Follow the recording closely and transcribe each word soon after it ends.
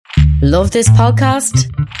Love this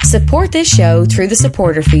podcast? Support this show through the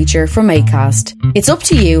supporter feature from Acast. It's up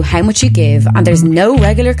to you how much you give and there's no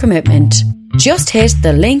regular commitment. Just hit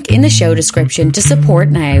the link in the show description to support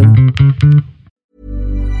now.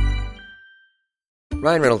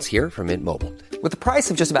 Ryan Reynolds here from Mint Mobile. With the price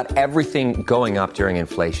of just about everything going up during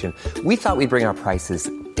inflation, we thought we'd bring our prices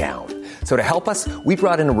down. So to help us, we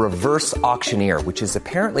brought in a reverse auctioneer, which is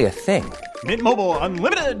apparently a thing. Mint Mobile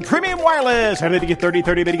Unlimited Premium Wireless. How to get 30,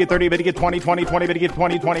 30, bit to get 30, bit to get 20, 20, 20, bit to get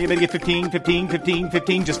 20, 20, bit to get 15, 15, 15,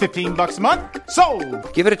 15, just $15 a month?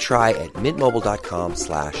 Sold! Give it a try at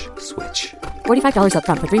mintmobile.com/switch. $45 up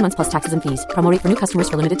front for 3 months plus taxes and fees. Promo rate for new customers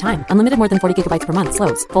for limited time. Unlimited more than 40 gigabytes per month.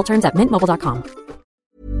 Slows full terms at mintmobile.com.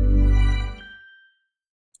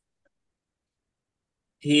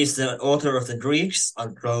 He is the author of The Greeks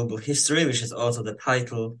on Global History, which is also the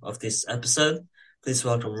title of this episode. Please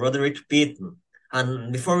welcome Roderick Beaton.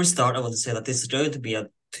 And before we start, I want to say that this is going to be a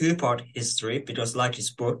two-part history, because like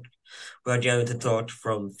his book, we're going to talk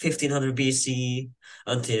from 1500 BC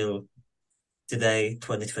until today,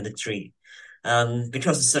 2023. And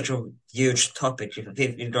because it's such a huge topic,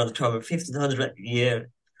 we're going to cover 1500 years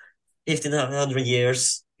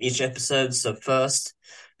each episode. So first,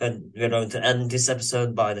 and we're going to end this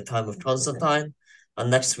episode by the time of Constantine. And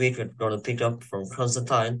next week, we're going to pick up from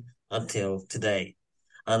Constantine until today.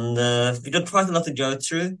 And we got quite a lot to go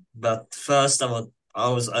through. But first, I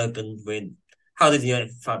was open with, how did you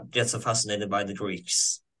get so fascinated by the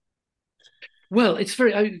Greeks? Well,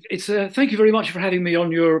 thank you very much for having me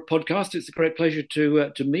on your podcast. It's a great pleasure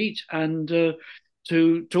to meet and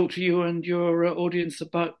to talk to you and your audience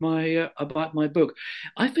about my book.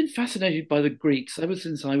 I've been fascinated by the Greeks ever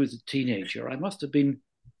since I was a teenager. I must have been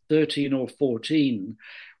 13 or 14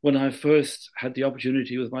 when I first had the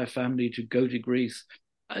opportunity with my family to go to Greece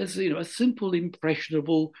as a simple,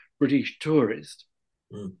 impressionable British tourist.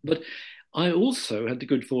 But I also had the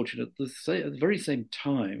good fortune at the very same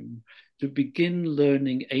time to begin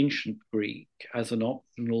learning ancient Greek as an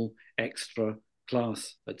optional extra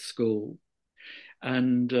class at school.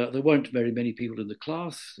 And there weren't very many people in the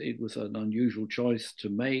class. It was an unusual choice to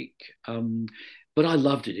make, but I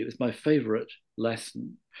loved it. It was my favorite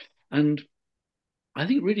lesson. And I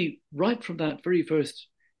think really right from that very first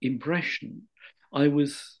impression,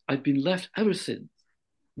 I've been left ever since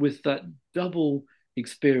with that double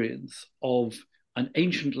experience of an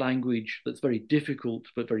ancient language that's very difficult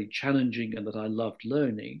but very challenging and that I loved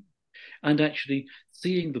learning, and actually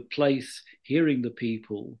seeing the place, hearing the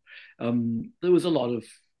people. There was a lot of,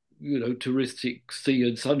 touristic sea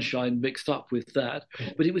and sunshine mixed up with that,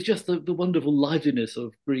 but it was just the wonderful liveliness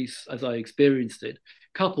of Greece as I experienced it,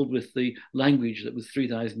 coupled with the language that was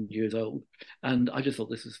 3,000 years old. And I just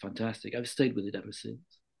thought this was fantastic. I've stayed with it ever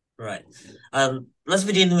since. Right. Let's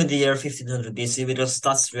begin with the year 1500 BC, because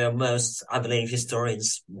that's where most, I believe,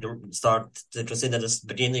 historians start to consider the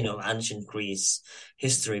beginning of ancient Greece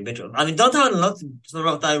history. But we don't have a lot, from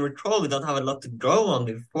what I recall, we don't have a lot to go on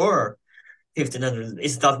before 1500.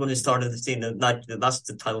 Is that when we started to see that's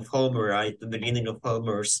the time of Homer, right? The beginning of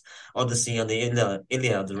Homer's Odyssey and the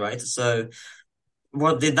Iliad, right? So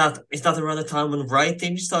is that around the time when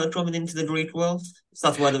writing started coming into the Greek world? Is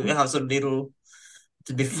that why we have so little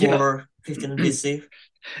before 15 BC?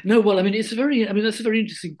 No, well, that's a very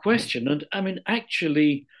interesting question. And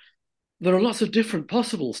actually, there are lots of different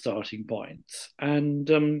possible starting points. And,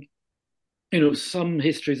 some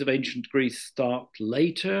histories of ancient Greece start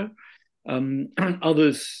later, and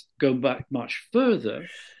others go back much further,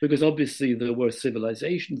 because obviously there were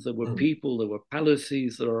civilizations, there were people, there were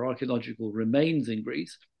palaces, there are archaeological remains in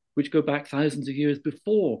Greece, which go back thousands of years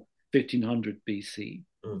before 1500 BC.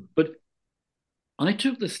 But I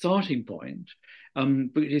took the starting point,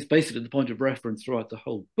 but it is basically the point of reference throughout the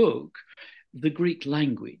whole book, the Greek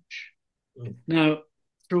language. Now,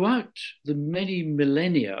 throughout the many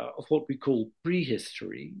millennia of what we call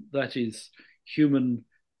prehistory, that is human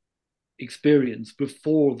experience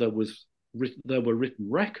before there were written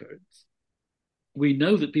records, we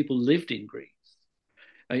know that people lived in Greece,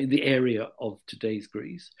 in the area of today's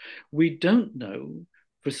Greece. We don't know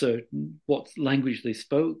for certain what language they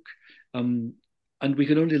spoke, and we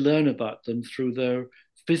can only learn about them through their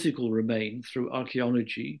physical remains, through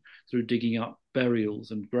archaeology, through digging up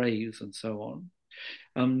burials and graves and so on.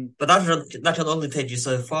 But that can only take you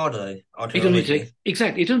so far, though. It only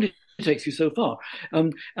takes you so far.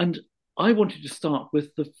 And I wanted to start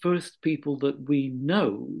with the first people that we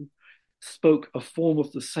know spoke a form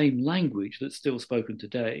of the same language that's still spoken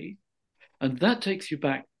today. And that takes you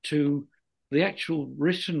back to the actual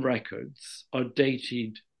written records are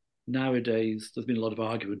dated nowadays, there's been a lot of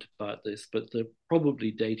argument about this, but they're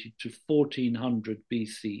probably dated to 1400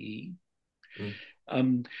 BCE.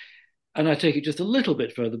 And I take it just a little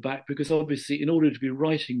bit further back because obviously in order to be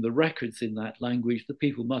writing the records in that language, the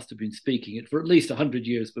people must have been speaking it for at least 100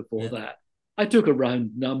 years before that. I took a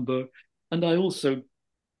round number, and I also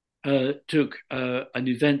took an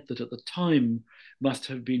event that at the time must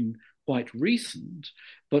have been quite recent,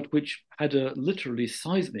 but which had a literally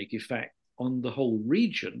seismic effect on the whole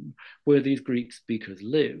region where these Greek speakers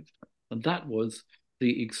lived. And that was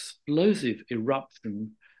the explosive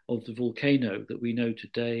eruption of the volcano that we know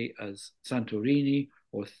today as Santorini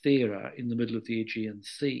or Thera in the middle of the Aegean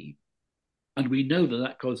Sea. And we know that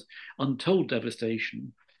that caused untold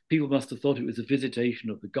devastation. People must have thought it was a visitation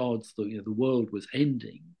of the gods, that the world was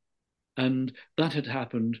ending. And that had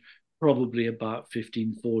happened probably about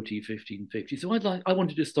 1540, 1550. So I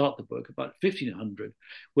wanted to start the book about 1500,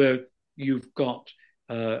 where you've got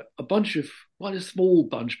quite a small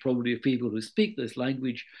bunch probably of people who speak this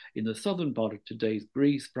language in the southern part of today's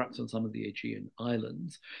Greece, perhaps on some of the Aegean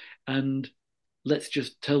islands. And let's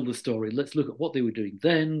just tell the story. Let's look at what they were doing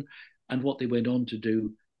then and what they went on to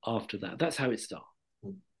do after that. That's how it starts.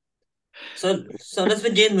 So let's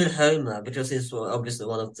begin with Homer, because he's obviously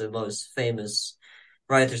one of the most famous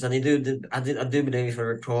writers, and I do believe, if I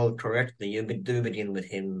recall correctly, you do begin with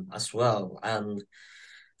him as well. And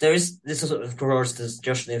there is this, of course, this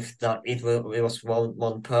discussion if that it was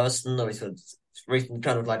one person or if it's written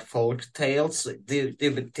kind of like folk tales. Do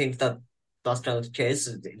you think that that's kind of the case?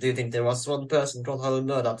 Do you think there was one person called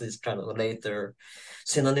Homer that is kind of a later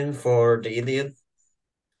synonym for the Iliad?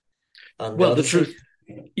 Well, the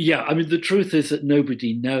truth is that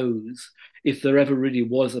nobody knows if there ever really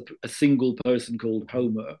was a single person called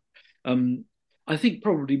Homer. I think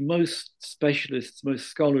probably most specialists, most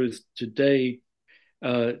scholars today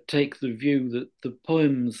take the view that the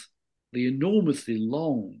poems, the enormously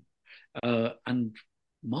long and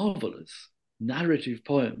marvelous narrative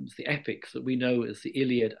poems, the epics that we know as the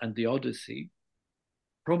Iliad and the Odyssey,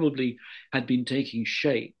 probably had been taking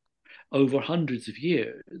shape over hundreds of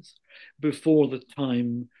years before the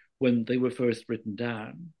time when they were first written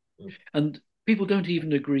down. And people don't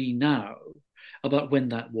even agree now about when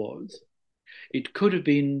that was. It could have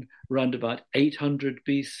been around about 800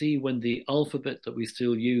 BC when the alphabet that we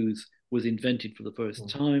still use was invented for the first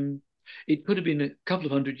time. It could have been a couple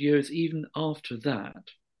of hundred years even after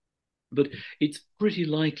that. But it's pretty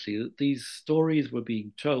likely that these stories were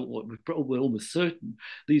being told, we're almost certain,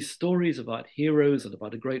 these stories about heroes and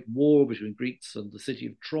about a great war between Greeks and the city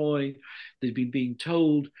of Troy, they've been being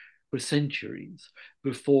told for centuries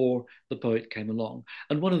before the poet came along.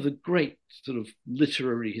 And one of the great sort of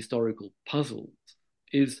literary historical puzzles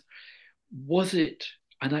is, was it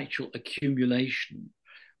an actual accumulation?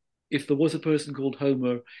 If there was a person called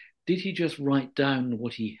Homer, did he just write down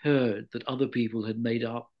what he heard that other people had made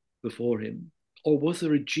up before him? Or was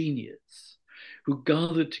there a genius who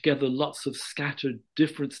gathered together lots of scattered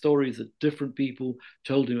different stories that different people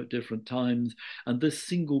told him at different times, and this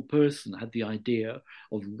single person had the idea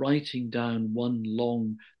of writing down one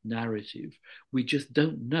long narrative? We just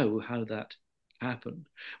don't know how that happened.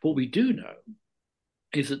 What we do know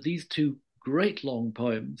is that these two great long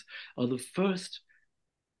poems are the first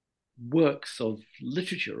works of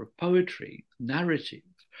literature, of poetry, narrative,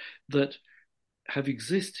 that have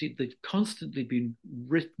existed. They've constantly been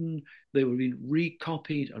written, they were being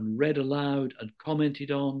recopied and read aloud and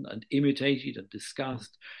commented on and imitated and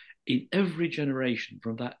discussed in every generation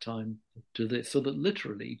from that time to this, so that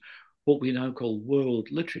literally what we now call world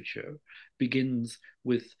literature begins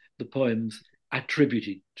with the poems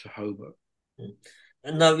attributed to Homer.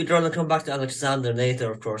 And now we're going to come back to Alexander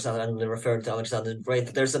later, of course, and refer to Alexander the Great.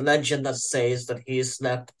 But there's a legend that says that he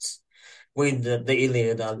slept with the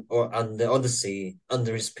Iliad and the Odyssey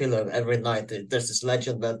under his pillow every night. There's this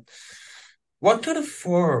legend, but what kind of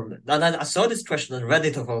form, and I saw this question on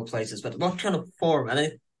Reddit of all places, but what kind of form, and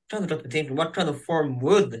it kind of got me thinking, what kind of form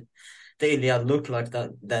would the Iliad look like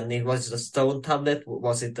that then? Was it a stone tablet?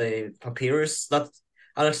 Was it a papyrus that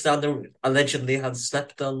Alexander allegedly had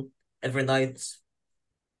slept on every night?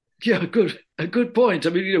 Yeah, a good point.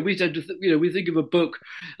 I mean, we tend to, we think of a book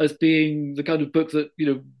as being the kind of book that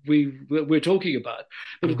we're talking about,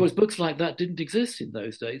 but of course, books like that didn't exist in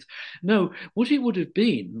those days. No, what it would have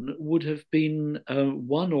been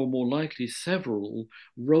one or more likely several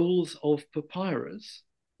rolls of papyrus.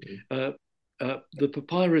 The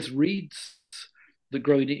papyrus reeds that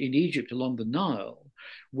grow in Egypt along the Nile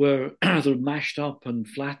were sort of mashed up and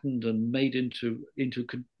flattened and made into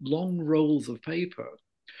long rolls of paper.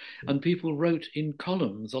 and people wrote in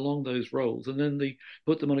columns along those rolls, and then they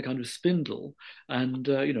put them on a kind of spindle and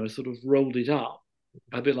sort of rolled it up,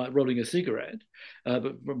 a bit like rolling a cigarette,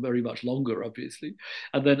 but very much longer, obviously.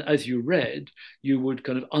 And then as you read, you would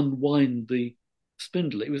kind of unwind the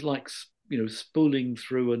spindle. It was like spooling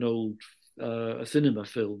through an old a cinema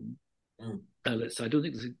film. Let's say. I don't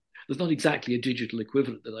think there's not exactly a digital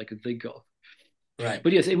equivalent that I can think of. Right.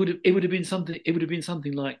 But yes, it would have been something. It would have been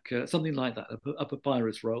something like that, a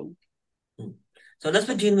papyrus roll. So let's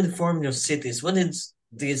begin with the forming of cities. When did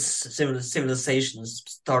these civilizations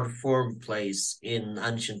start to form place in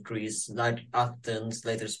ancient Greece, like Athens,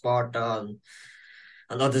 later Sparta,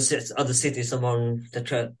 and other cities along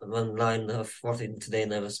the line of what in today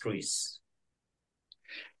known as Greece?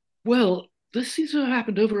 Well, this seems to have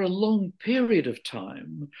happened over a long period of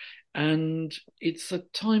time, and it's a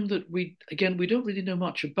time that we don't really know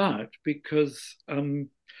much about, because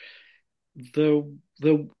there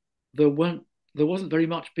wasn't very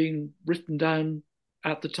much being written down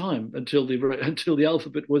at the time until the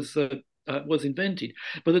alphabet was invented.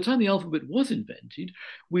 By the time the alphabet was invented,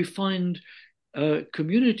 we find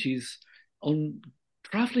communities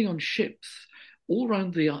traveling on ships all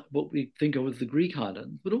around what we think of as the Greek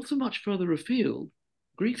islands, but also much further afield.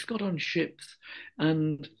 Greeks got on ships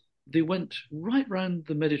and they went right round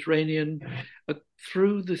the Mediterranean,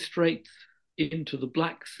 through the straits into the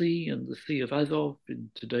Black Sea and the Sea of Azov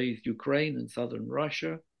in today's Ukraine and southern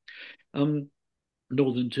Russia,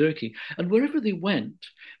 northern Turkey. And wherever they went,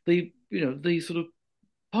 they sort of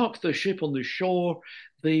parked their ship on the shore.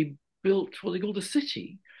 They built what they called a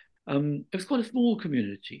city. It was quite a small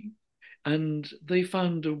community. And they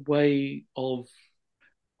found a way of,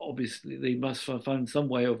 obviously, they must have found some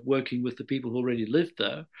way of working with the people who already lived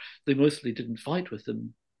there. They mostly didn't fight with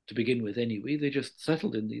them to begin with anyway. They just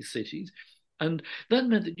settled in these cities. And that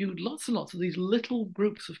meant that you had lots and lots of these little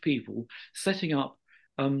groups of people setting up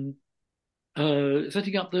the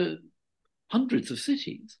hundreds of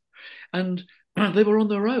cities. And they were on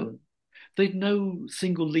their own. They'd no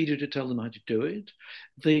single leader to tell them how to do it.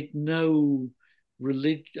 They'd no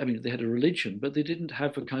religion. I mean, they had a religion, but they didn't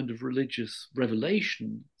have a kind of religious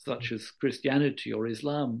revelation such as Christianity or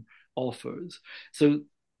Islam offers. So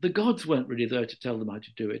the gods weren't really there to tell them how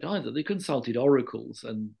to do it either. They consulted oracles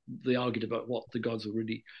and they argued about what the gods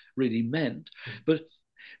really meant. But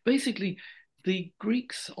basically, the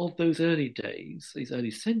Greeks of those early days, these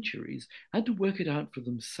early centuries, had to work it out for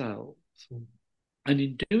themselves. And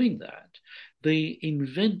in doing that, they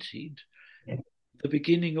invented the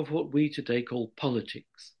beginning of what we today call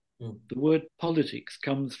politics. The word politics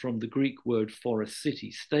comes from the Greek word for a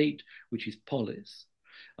city-state, which is polis.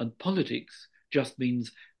 And politics just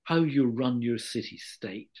means how you run your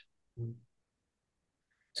city-state.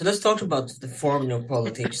 So let's talk about the forming of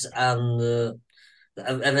politics and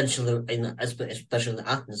eventually, especially in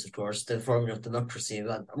Athens, of course, the forming of democracy.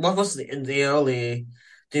 What was in the early?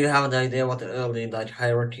 Do you have an idea what the early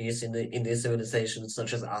hierarchies in these civilizations,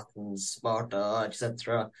 such as Athens, Sparta,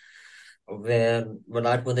 etc., when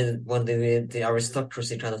the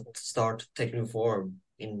aristocracy kind of start taking form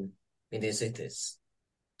in these cities?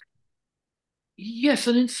 Yes,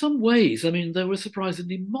 and in some ways, I mean, they were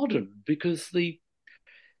surprisingly modern, because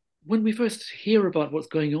when we first hear about what's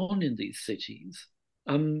going on in these cities,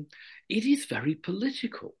 it is very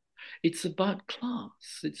political. It's about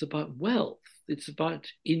class, it's about wealth, it's about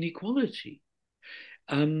inequality.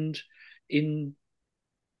 And in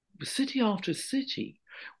city after city,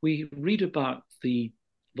 we read about the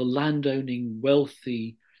landowning,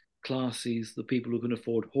 wealthy classes, the people who can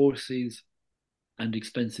afford horses and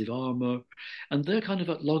expensive armor, and they're kind of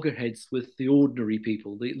at loggerheads with the ordinary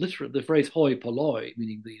people. The phrase hoi polloi,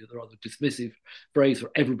 meaning the rather dismissive phrase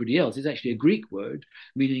for everybody else, is actually a Greek word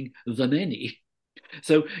meaning the many.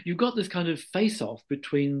 So you've got this kind of face-off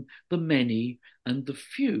between the many and the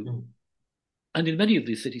few. And in many of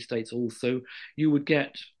these city-states also, you would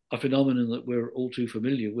get a phenomenon that we're all too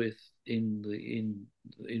familiar with in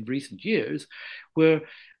recent years, where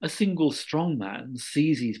a single strongman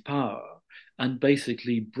seizes power and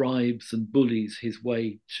basically bribes and bullies his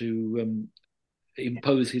way to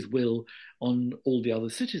impose his will on all the other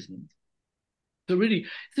citizens. So really,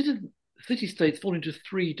 city-states fall into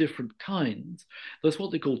three different kinds. There's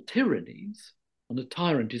what they call tyrannies, and a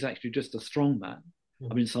tyrant is actually just a strongman.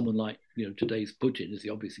 I mean, someone like today's Putin is the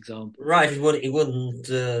obvious example. Right.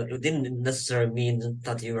 It didn't necessarily mean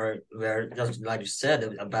that you were just like you said,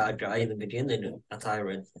 a bad guy in the beginning, a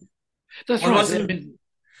tyrant. That's right.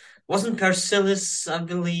 Wasn't Perseus, I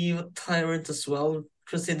believe, a tyrant as well,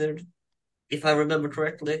 considered, if I remember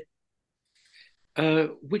correctly?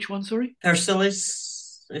 Which one, sorry?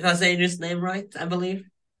 Perseus, if I say his name right, I believe.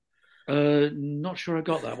 Not sure I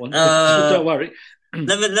got that one. But don't worry.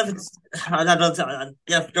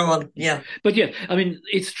 Yeah, go on. Yeah. But yeah, I mean,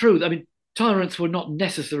 it's true. I mean, tyrants were not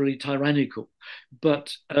necessarily tyrannical,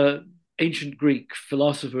 but ancient Greek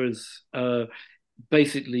philosophers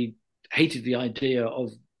basically hated the idea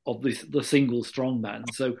of the single strong man.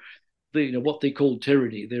 So, what they called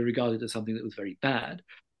tyranny, they regarded as something that was very bad.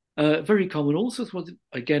 Very common also was,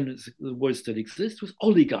 again, the word still exists, was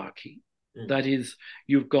oligarchy. That is,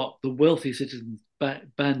 you've got the wealthy citizens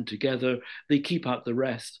band together, they keep out the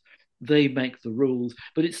rest, they make the rules,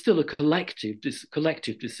 but it's still a collective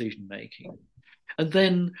decision making. And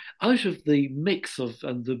then out of the mix of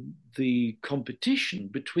and the competition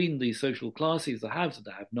between the social classes, the haves and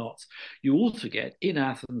the have-nots, you also get in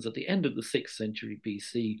Athens at the end of the 6th century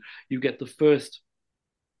BC, you get the first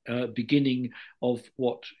beginning of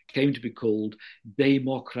what came to be called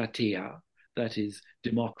demokratia, that is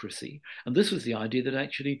democracy. And this was the idea that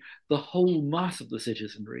actually the whole mass of the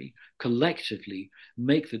citizenry collectively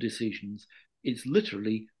make the decisions. It's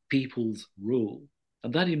literally people's rule.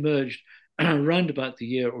 And that emerged around about the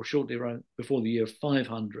year, or shortly around before the year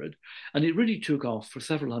 500. And it really took off for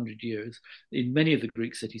several hundred years in many of the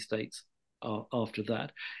Greek city-states after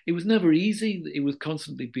that. It was never easy. It was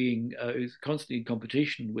constantly in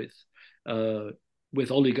competition with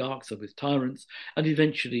oligarchs or with tyrants, and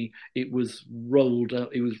eventually it was rolled up.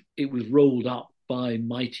 It was rolled up by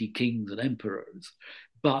mighty kings and emperors,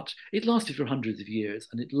 but it lasted for hundreds of years,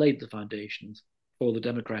 and it laid the foundations for the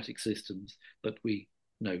democratic systems that we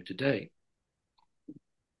know today.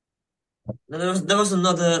 There was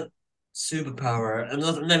another superpower,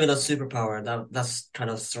 maybe not superpower. That's kind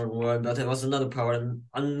of a strong word, but it was another power, and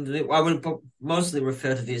I will mostly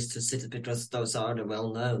refer to these two cities because those are the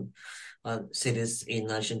well-known cities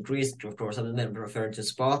in ancient Greece. Of course, I'm never referring to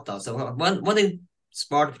Sparta. So when did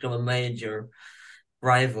Sparta become a major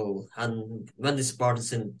rival, and when did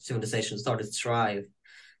Spartan civilization started to thrive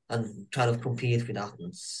and try to compete with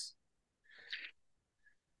Athens?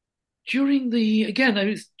 During the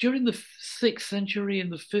 6th century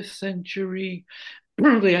and the 5th century,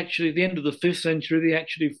 the end of the 5th century, they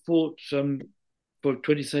actually fought for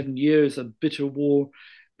 27 years, a bitter war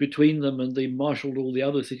between them, and they marshaled all the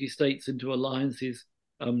other city-states into alliances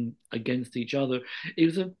against each other. It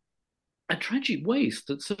was a tragic waste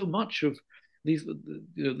that so much of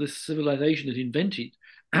this civilization had invented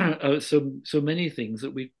so many things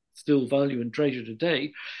that we still value and treasure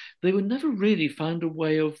today. They were never really found a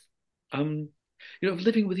way of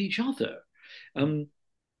living with each other.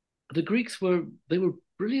 The Greeks were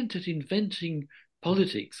brilliant at inventing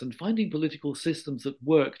politics and finding political systems that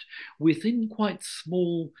worked within quite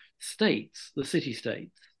small states, the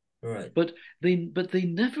city-states. Right. But they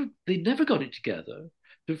never got it together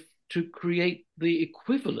to create the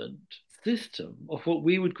equivalent system of what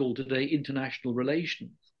we would call today international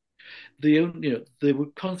relations. They were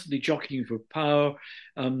constantly jockeying for power.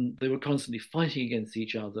 They were constantly fighting against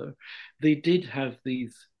each other. They had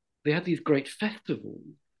these great festivals.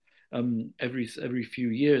 Every few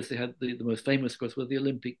years, they had the most famous, of course, were the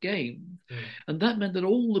Olympic Games. And that meant that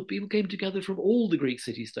all the people came together from all the Greek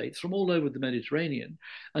city-states, from all over the Mediterranean.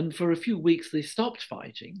 And for a few weeks, they stopped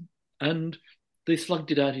fighting and they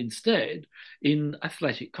slugged it out instead in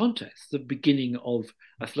athletic contests, the beginning of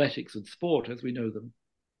athletics and sport as we know them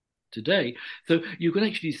today. So you can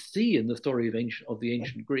actually see in the story of the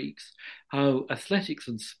ancient Greeks how athletics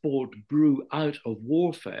and sport grew out of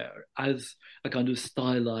warfare as a kind of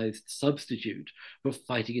stylized substitute for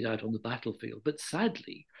fighting it out on the battlefield. But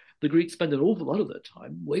sadly, the Greeks spent an awful lot of their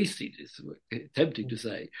time, wasted is tempting to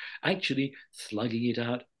say, actually slugging it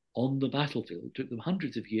out on the battlefield. It took them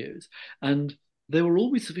hundreds of years, and they were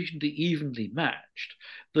always sufficiently evenly matched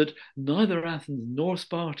that neither Athens nor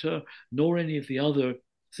Sparta nor any of the other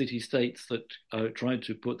city-states that tried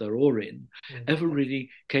to put their oar in ever really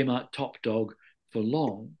came out top dog for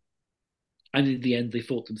long. And in the end, they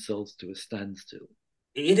fought themselves to a standstill.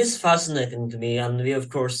 It is fascinating to me, and we, of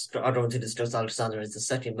course, are going to discuss Alexander in a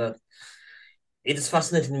second, but it is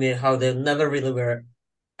fascinating to me how they never really were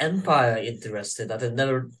empire interested, that they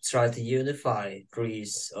never tried to unify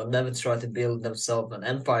Greece or never tried to build themselves an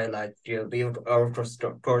empire like we are,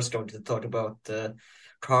 of course, going to talk about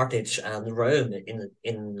Carthage and Rome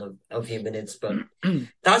in a few minutes, but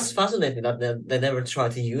that's fascinating that they never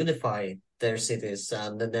tried to unify their cities,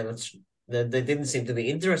 and they didn't seem to be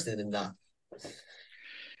interested in that.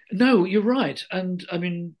 No, you're right, and I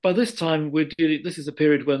mean by this time this is a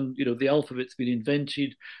period when the alphabet's been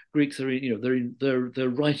invented. Greeks are they're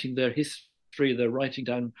writing their history, they're writing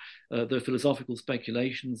down their philosophical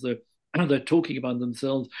speculations, they're talking about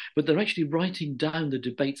themselves, but they're actually writing down the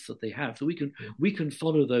debates that they have. So we can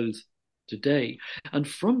follow those today. And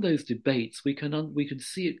from those debates, we can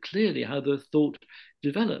see it clearly how the thought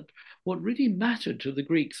developed. What really mattered to the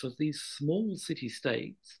Greeks of these small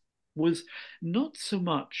city-states was not so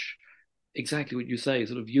much exactly what you say,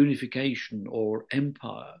 sort of unification or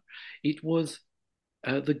empire. It was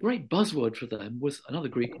the great buzzword for them was another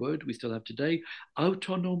Greek word we still have today,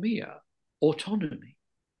 autonomia, autonomy.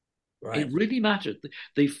 Right. It really mattered.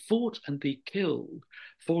 They fought and they killed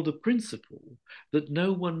for the principle that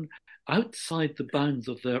no one outside the bounds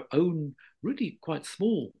of their own really quite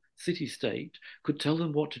small city-state could tell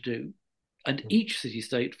them what to do. And each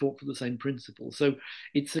city-state fought for the same principle. So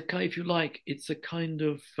it's if you like, it's a kind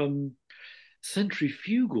of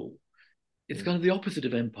centrifugal. It's kind of the opposite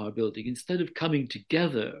of empire building. Instead of coming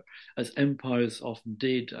together as empires often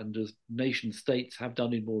did and as nation states have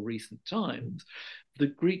done in more recent times, the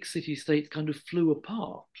Greek city-states kind of flew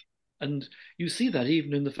apart. And you see that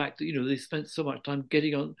even in the fact that, they spent so much time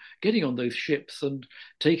getting on those ships and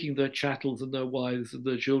taking their chattels and their wives and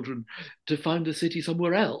their children to find a city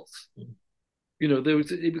somewhere else. It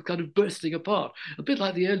was kind of bursting apart, a bit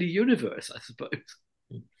like the early universe, I suppose.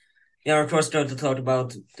 Yeah, of course, going to talk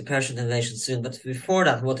about the Persian invasion soon, but before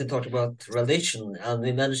that, I want to talk about religion, and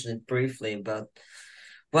we mentioned it briefly. But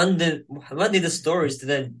when did the stories did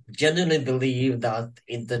they genuinely believe that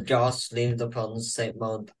the gods lived upon the same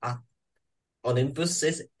Mount Olympus?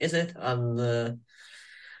 Is it? And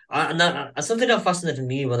something that fascinated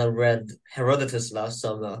me when I read Herodotus last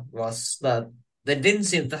summer was that they didn't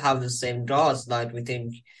seem to have the same gods like we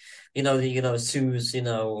think. Zeus,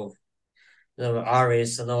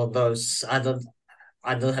 Ares and all those. I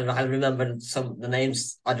remember the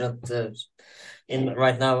names. I don't in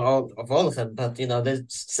right now all of them. But there's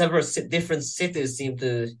several different cities seem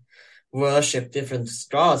to worship different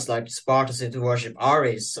gods. Like Sparta seemed to worship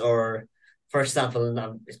Ares, or for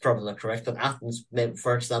example, it's probably not correct, but Athens,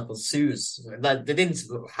 for example, Zeus. Like they didn't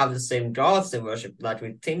have the same gods they worship like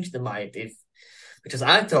we think they might. Because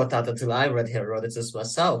I thought that until I read Herodotus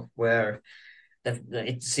myself, where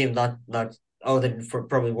it seemed like they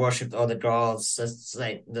probably worshipped all the gods,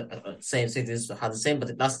 the same cities had the same,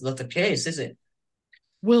 but that's not the case, is it?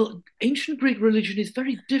 Well, ancient Greek religion is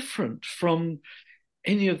very different from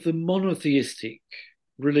any of the monotheistic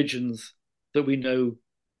religions that we know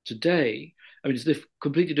today. I mean, it's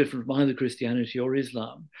completely different from either Christianity or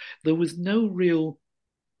Islam. There was no real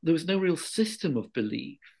system of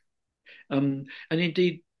belief, and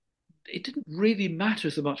indeed, it didn't really matter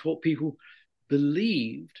so much what people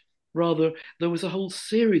believed. Rather, there was a whole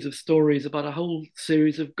series of stories about a whole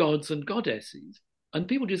series of gods and goddesses, and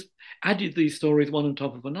people just added these stories one on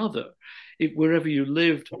top of another. If wherever you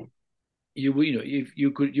lived, you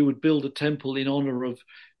would build a temple in honor of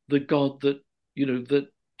the god that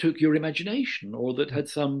took your imagination or that had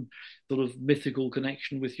some sort of mythical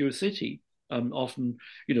connection with your city. Often,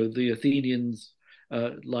 the Athenians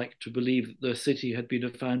liked to believe that their city had been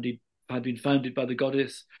founded by the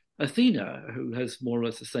goddess Athena, who has more or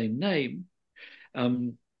less the same name.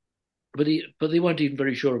 But they weren't even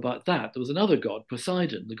very sure about that. There was another god,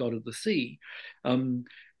 Poseidon, the god of the sea,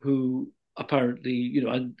 who apparently,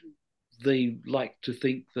 and they liked to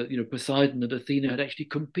think that, Poseidon and Athena had actually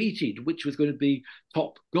competed, which was going to be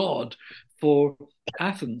top god for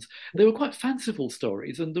Athens. They were quite fanciful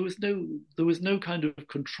stories, and there was no kind of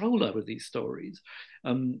control over these stories.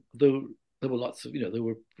 There were lots of,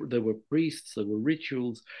 there were priests, there were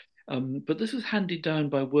rituals, but this was handed down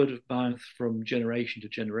by word of mouth from generation to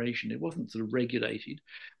generation. It wasn't sort of regulated.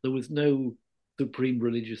 There was no supreme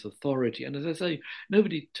religious authority, and as I say,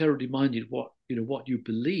 nobody terribly minded what you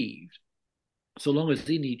believed, so long as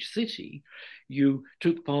in each city you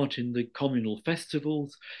took part in the communal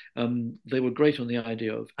festivals. They were great on the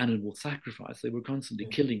idea of animal sacrifice. They were constantly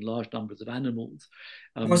killing large numbers of animals.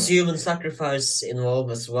 Was human sacrifice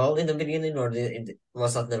involved as well in the beginning, or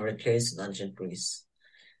was that never the case in ancient Greece?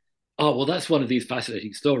 Oh, well, that's one of these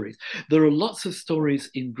fascinating stories. There are lots of stories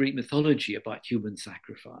in Greek mythology about human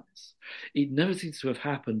sacrifice. It never seems to have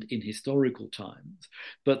happened in historical times,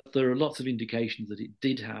 but there are lots of indications that it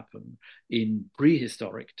did happen in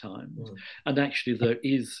prehistoric times. And actually, there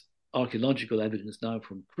is archaeological evidence now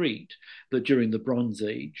from Crete that during the Bronze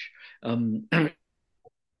Age,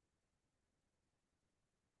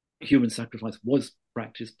 human sacrifice was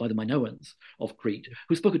practiced by the Minoans of Crete,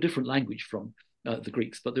 who spoke a different language from the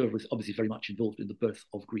Greeks, but they were obviously very much involved in the birth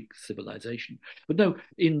of Greek civilization. But no,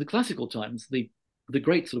 in the classical times, the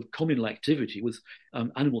great sort of communal activity was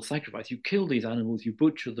animal sacrifice. You kill these animals, you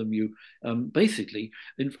butcher them, you basically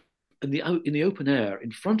in the open air in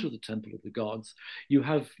front of the temple of the gods, you've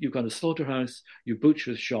got a slaughterhouse, your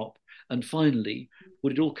butcher's shop, And finally,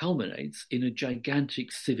 what it all culminates in a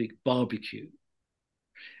gigantic civic barbecue.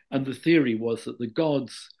 And the theory was that the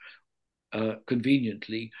gods,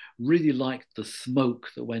 conveniently, really liked the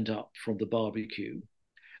smoke that went up from the barbecue.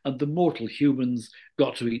 And the mortal humans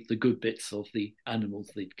got to eat the good bits of the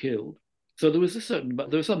animals they'd killed. So there was a certain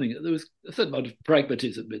amount of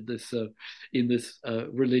pragmatism in these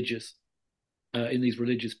religious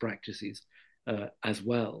practices as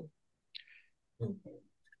well.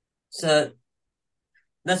 So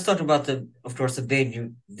let's talk about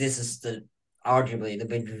arguably the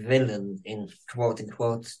big villain in quote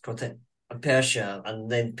unquote Persia and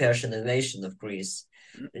then Persian invasion of Greece.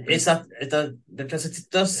 Because it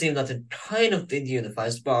does seem that it kind of did unify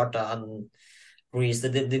Sparta and Greece. They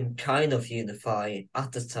did kind of unify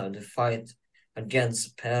at the time to fight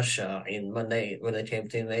against Persia when they came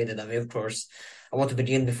to invade it. I mean, of course, I want to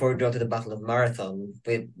begin before we go to the Battle of Marathon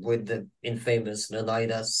with the infamous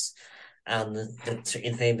Leonidas and the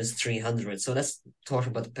infamous 300. So let's talk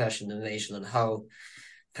about the Persian invasion and how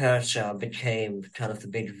Persia became kind of the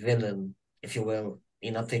big villain, if you will,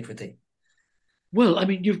 in antiquity. Well, I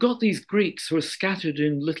mean, you've got these Greeks who are scattered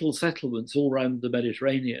in little settlements all around the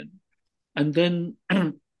Mediterranean. And then,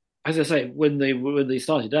 as I say, when they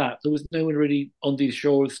started out, there was no one really on these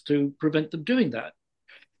shores to prevent them doing that.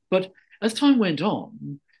 But as time went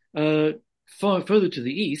on, far further to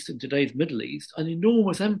the east, in today's Middle East, an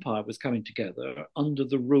enormous empire was coming together under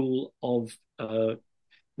the rule of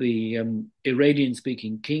the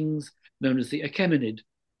Iranian-speaking kings known as the Achaemenid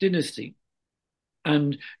dynasty.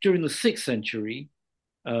 And during the 6th century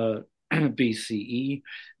BCE,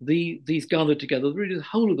 these gathered together really the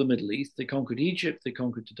whole of the Middle East. They conquered Egypt, they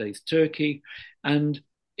conquered today's Turkey, and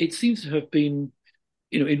it seems to have been,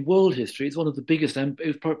 in world history, it's one of the biggest,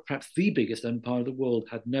 perhaps the biggest empire the world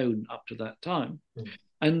had known up to that time.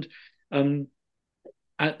 And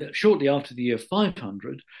shortly after the year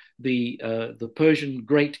 500, the Persian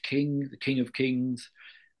great king, the King of Kings,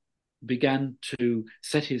 began to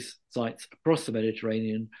set his sights across the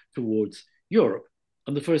Mediterranean towards Europe.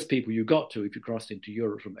 And the first people you got to, if you crossed into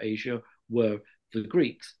Europe from Asia, were the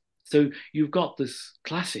Greeks. So you've got this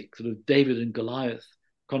classic sort of David and Goliath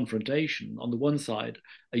confrontation. On the one side,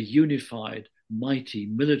 a unified, mighty,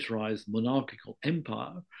 militarized, monarchical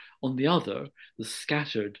empire. On the other, the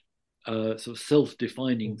scattered, sort of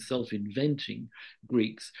self-defining, self-inventing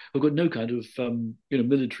Greeks who've got no kind of,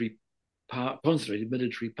 military power, concentrated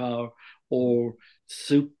military power or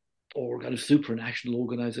kind of supranational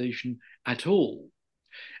organization at all.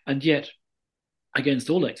 And yet, against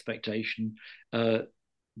all expectation,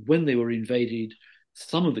 when they were invaded,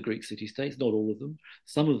 some of the Greek city-states, not all of them,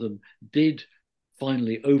 some of them did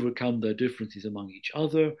finally overcome their differences among each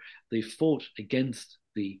other. They fought against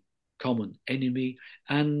the common enemy,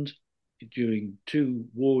 and during 2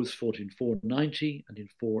 wars fought in 490 and in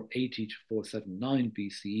 480 to 479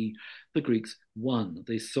 BCE, the Greeks won.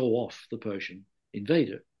 They saw off the Persian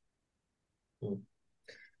invader.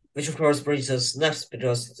 Which of course brings us next,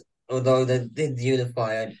 because although they did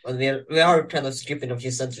unify, and we are kind of skipping a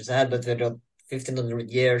few centuries ahead, but we've got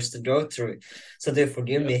 1,500 years to go through, so do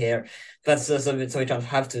forgive me here. But so we don't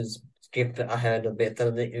have to skip ahead a bit,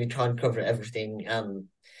 and we can't cover everything. And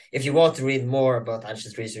if you want to read more about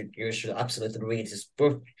ancient Greece, you should absolutely read his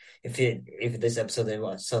book. If this episode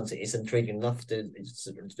is intriguing enough to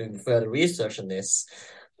do further research on this,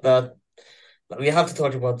 but we have to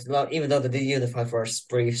talk about, even though they did unify for a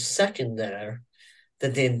brief second there, they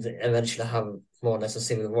did eventually have more or less a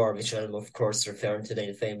civil war, which I'm of course referring to the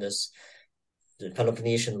infamous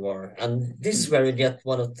Peloponnesian War. And this is where we get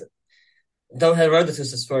one of the, though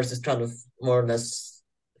Herodotus is first, is kind of more or less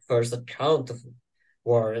first account of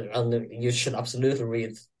war, and you should absolutely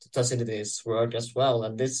read Thucydides' work as well.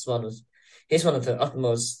 And he's one of the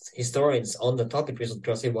utmost historians on the topic,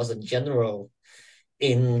 because he was a general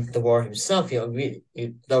in the war himself. Though he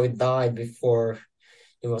died before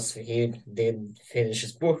he did finish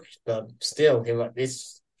his book, but still,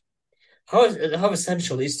 how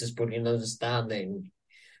essential is this book in understanding?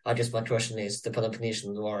 I guess my question is the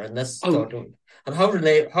Peloponnesian War, and let's start. And how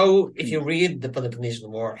if you read the Peloponnesian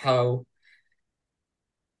War, how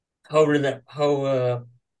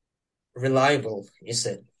reliable is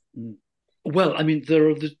it? Well, I mean, there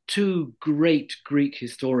are the 2 great Greek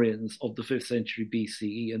historians of the 5th century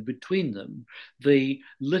BCE, and between them, they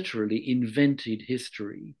literally invented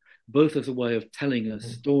history, both as a way of telling a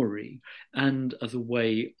story and as a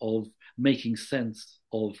way of making sense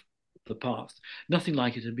of the past. Nothing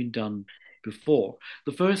like it had been done before.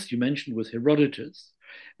 The first you mentioned was Herodotus,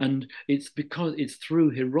 and it's because it's through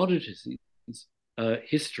Herodotus'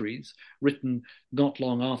 histories written not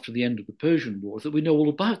long after the end of the Persian Wars that we know all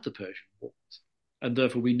about the Persian Wars. And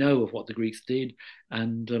therefore we know of what the Greeks did.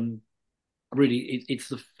 And really, it's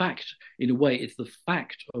the fact, in a way, it's the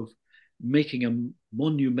fact of making a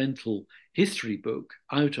monumental history book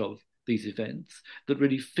out of these events that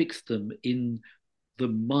really fixed them in the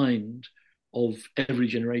mind of every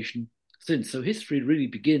generation since. So history really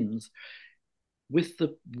begins with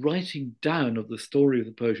the writing down of the story of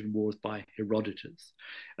the Persian Wars by Herodotus.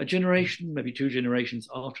 A generation, maybe two generations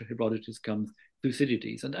after Herodotus comes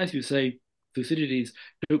Thucydides. And as you say, Thucydides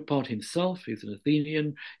took part himself. He's an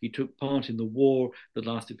Athenian. He took part in the war that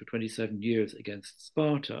lasted for 27 years against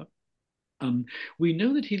Sparta. We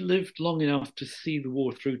know that he lived long enough to see the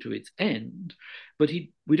war through to its end, but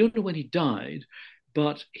we don't know when he died,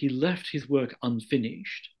 but he left his work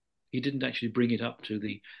unfinished. He didn't actually bring it up to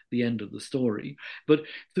the end of the story. But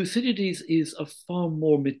Thucydides is a far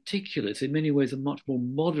more meticulous, in many ways, a much more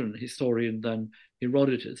modern historian than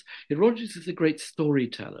Herodotus. Herodotus is a great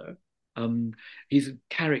storyteller. He's a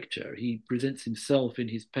character. He presents himself in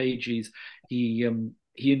his pages. He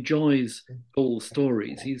enjoys all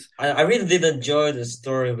stories. I really did enjoy the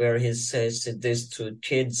story where he says to these two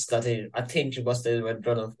kids that I think it was they were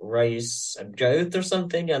gonna raise a goat or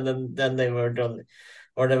something, and then they were done,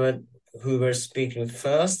 or they were who were speaking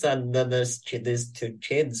first, and then there's these two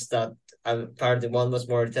kids that apparently one was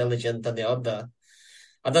more intelligent than the other.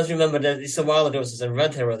 I don't remember that. It's a while ago since I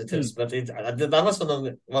read Herodotus, but that was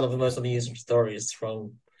one of the most amusing stories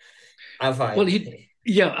from. I find. Well, he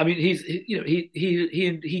gathered. I mean,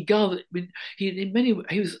 in many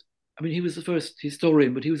ways, he was the first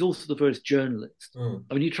historian, but he was also the first journalist.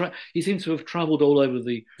 I mean, he seems to have traveled all over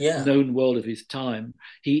the known world of his time.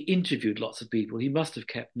 He interviewed lots of people. He must have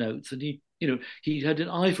kept notes, and he had an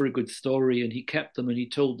eye for a good story, and he kept them and he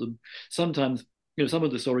told them. Sometimes, some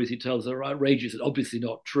of the stories he tells are outrageous and obviously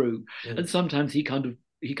not true, and sometimes he kind of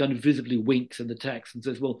visibly winks in the text and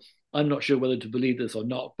says, "Well, I'm not sure whether to believe this or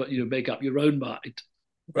not, but make up your own mind."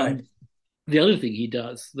 Right. The other thing he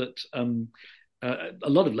does that a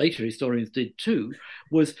lot of later historians did too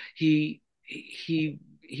was he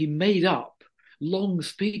made up long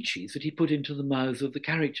speeches that he put into the mouths of the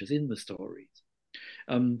characters in the stories.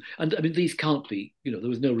 And I mean, these can't be. There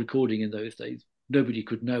was no recording in those days. Nobody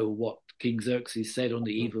could know what King Xerxes said on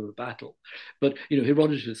the eve of a battle, but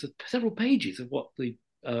Herodotus has several pages of what the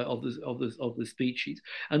of the speeches,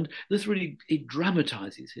 and this really it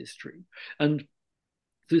dramatizes history. And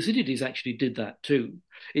Thucydides actually did that too.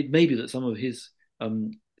 It may be that some of his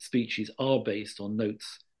speeches are based on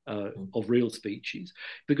notes of real speeches,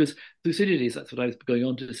 because Thucydides, that's what I was going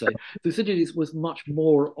on to say, Thucydides was much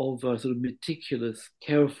more of a sort of meticulous,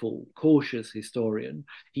 careful, cautious historian.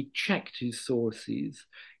 He checked his sources.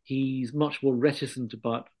 He's much more reticent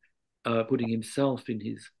about putting himself in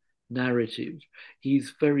his narrative.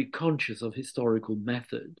 He's very conscious of historical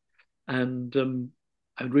method, and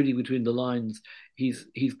really between the lines, he's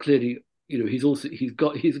clearly he's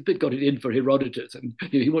a bit got it in for Herodotus, and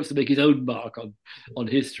he wants to make his own mark on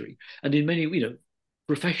history. And in many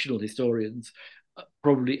professional historians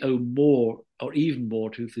probably owe more or even more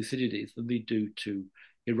to Thucydides than they do to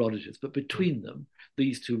Herodotus. But between them,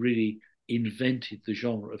 these two really invented the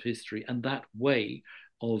genre of history, and that way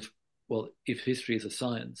of, well, if history is a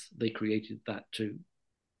science, they created that too.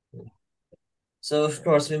 So, of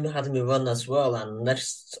course, we had to move on as well. And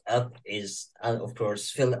next up is, of course,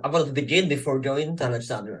 Philip. I want to begin before going into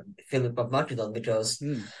Alexander, Philip of Macedon, because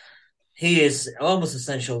he is almost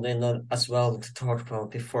essential as well to talk about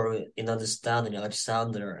before in understanding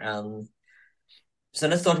Alexander. And so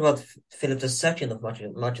let's talk about Philip II of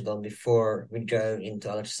Macedon before we go into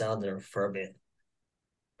Alexander for a bit.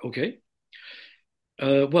 Okay.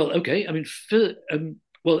 Okay. I mean,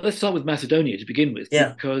 well, let's start with Macedonia to begin with,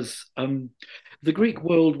 because the Greek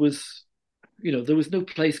world was, there was no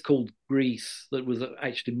place called Greece that was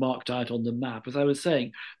actually marked out on the map. As I was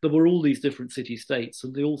saying, there were all these different city-states,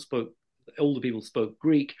 and all the people spoke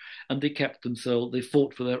Greek, and they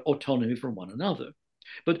fought for their autonomy from one another.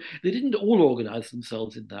 But they didn't all organize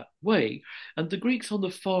themselves in that way. And the Greeks on the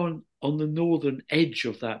northern edge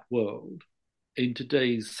of that world, in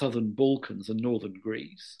today's southern Balkans and northern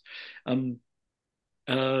Greece,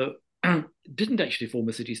 didn't actually form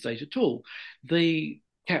a city-state at all. They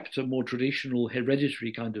kept a more traditional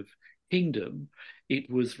hereditary kind of kingdom. It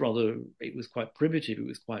was quite primitive. It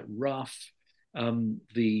was quite rough.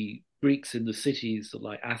 The Greeks in the cities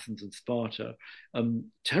like Athens and Sparta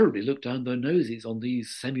terribly looked down their noses on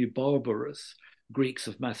these semi-barbarous Greeks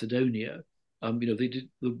of Macedonia. They did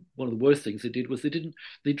one of the worst things they did was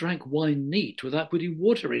they drank wine neat without putting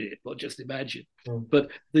water in it. Well, just imagine. But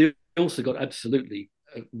they also got absolutely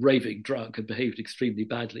raving drunk and behaved extremely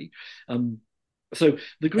badly. So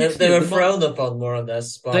the Greeks, they were frowned upon more or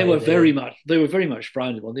less. They were very much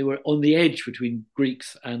frowned upon. They were on the edge between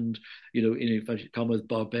Greeks and, in inverted commas,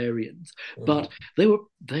 barbarians. But they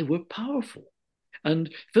were powerful.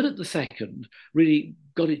 And Philip II really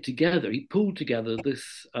got it together. He pulled together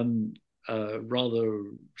this rather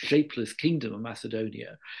shapeless kingdom of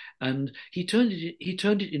Macedonia, and he turned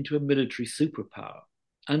it into a military superpower.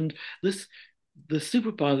 And the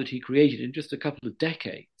superpower that he created in just a couple of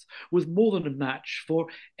decades was more than a match for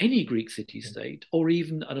any Greek city-state, or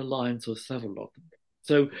even an alliance of several of them.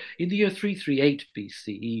 So in the year 338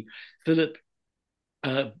 BCE, Philip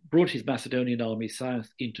brought his Macedonian army south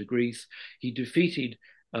into Greece. He defeated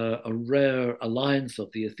a rare alliance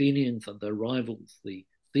of the Athenians and their rivals, the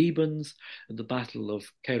Thebans, at the Battle of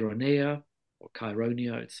Chaeronea, or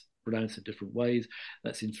Chaironia, it's pronounced in different ways.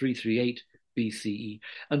 That's in 338 BCE.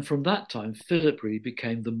 And from that time, Philip really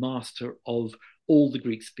became the master of all the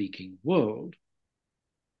Greek-speaking world.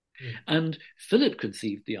 And Philip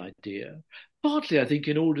conceived the idea, partly, I think,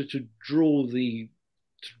 in order to draw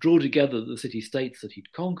together the city-states that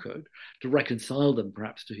he'd conquered, to reconcile them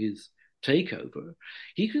perhaps to his takeover.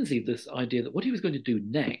 He conceived this idea that what he was going to do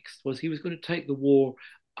next was he was going to take the war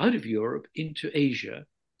out of Europe into Asia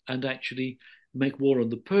and actually make war on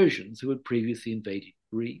the Persians who had previously invaded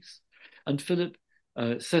Greece. And Philip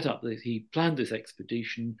he planned this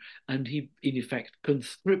expedition, and he, in effect,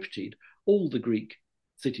 conscripted all the Greek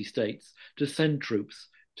city-states to send troops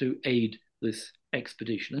to aid this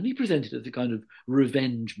expedition. And he presented it as a kind of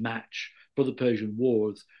revenge match for the Persian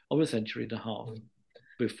wars of a century and a half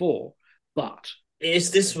before. But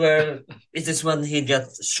is this when he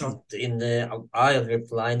gets shot in the eye, or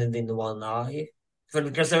blinded in the one eye?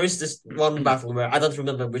 Because there is this one battle where I don't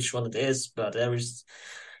remember which one it is, but there is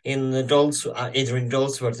in Adrian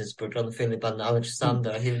Goldsworth's book on Philip and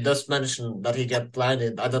Alexander, he does mention that he got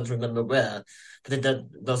blinded. I don't remember where, but he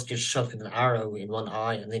does get shot with an arrow in one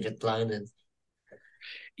eye and he get blinded.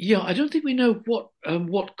 Yeah, I don't think we know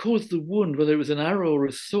what caused the wound, whether it was an arrow or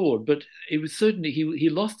a sword, but it was certainly he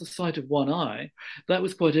lost the sight of one eye. That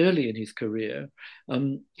was quite early in his career.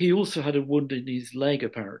 He also had a wound in his leg,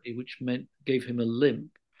 apparently, which gave him a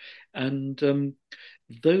limp, and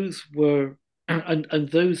those were and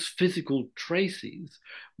those physical traces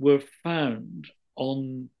were found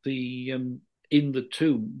on the in the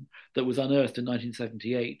tomb that was unearthed in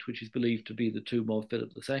 1978, which is believed to be the tomb of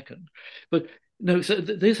Philip II. But no, so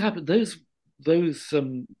this happened. Those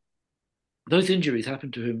injuries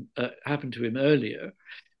happened to him earlier,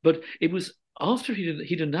 but it was after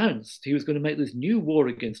he'd announced he was going to make this new war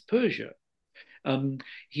against Persia.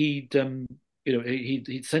 He'd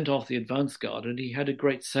sent off the advance guard, and he had a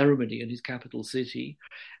great ceremony in his capital city,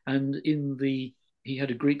 and he had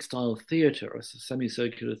a Greek-style theatre, a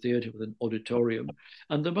semicircular theatre with an auditorium,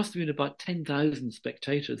 and there must have been about 10,000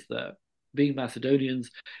 spectators there. Being Macedonians,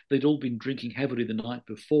 they'd all been drinking heavily the night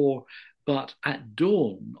before, but at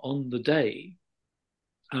dawn on the day,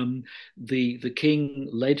 the king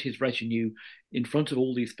led his retinue in front of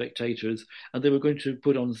all these spectators, and they were going to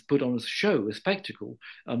put on a show, a spectacle,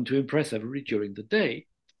 to impress everybody during the day.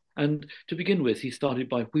 And to begin with, he started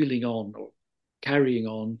by wheeling on or carrying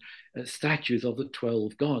on statues of the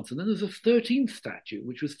 12 gods. And then there's a 13th statue,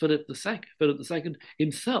 which was Philip II. Philip II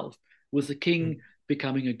himself was the king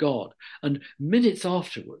becoming a god. And minutes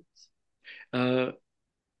afterwards,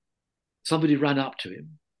 somebody ran up to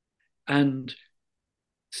him and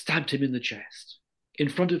stabbed him in the chest in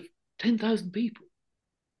front of 10,000 people.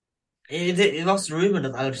 It was rumored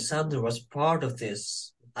that Alexander was part of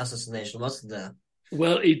this assassination, wasn't there?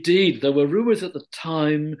 Well, indeed, there were rumors at the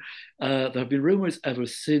time. There have been rumors ever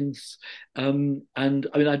since. And I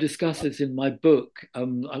mean, I discuss this in my book. I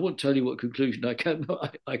won't tell you what conclusion I come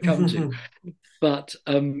to. But,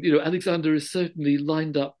 Alexander is certainly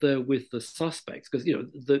lined up there with the suspects because,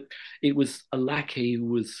 it was a lackey who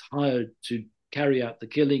was hired to carry out the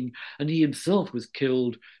killing, and he himself was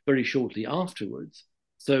killed very shortly afterwards.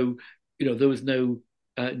 So, there was no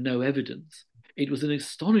evidence. It was an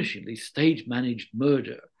astonishingly stage-managed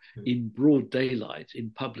murder in broad daylight, in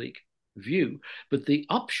public view. But the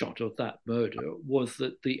upshot of that murder was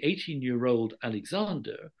that the 18-year-old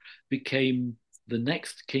Alexander became the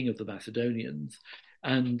next king of the Macedonians.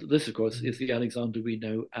 And this, of course, is the Alexander we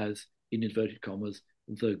know as, in inverted commas,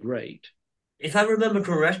 the Great. If I remember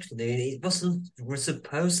correctly, it wasn't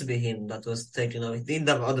supposed to be him that was taken over. He didn't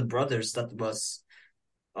have other brothers that was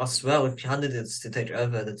as well candidates to take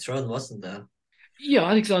over the throne, wasn't there? Yeah,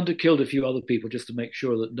 Alexander killed a few other people just to make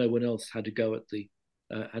sure that no one else had to go at the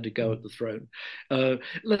throne.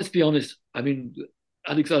 Let's be honest. I mean,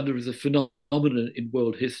 Alexander is a phenomenon in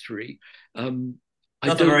world history.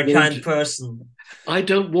 Not a very kind person. I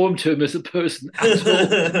don't warm to him as a person at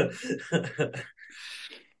all.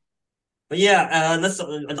 But yeah, that's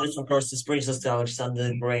of course this brings us to Alexander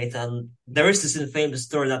the Great, and there is this famous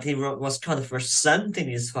story that he was kind of resenting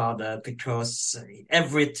his father because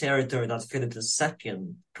every territory that Philip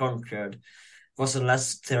II conquered was a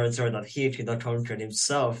less territory that he could have conquered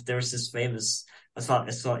himself. There is this famous, if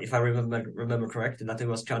I remember correctly, that he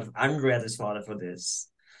was kind of angry at his father for this.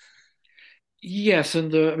 Yes,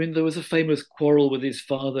 and there was a famous quarrel with his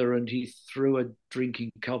father, and he threw a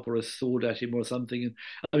drinking cup or a sword at him or something. And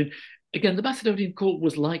I mean, again, the Macedonian court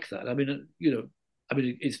was like that.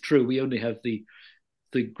 It's true. We only have the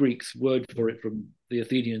Greeks' word for it from the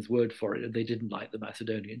Athenians' word for it, and they didn't like the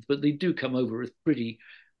Macedonians, but they do come over as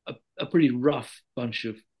a pretty rough bunch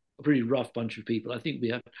of people. I think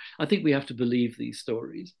we have to believe these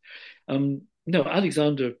stories. No,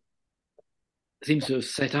 Alexander seems to have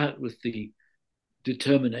set out with the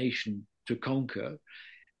determination to conquer,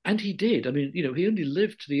 and he did. I mean, he only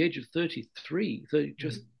lived to the age of 33, so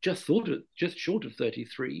just short of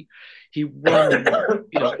 33. He won.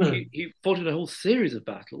 He fought in a whole series of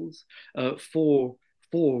battles, four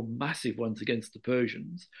massive ones against the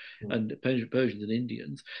Persians and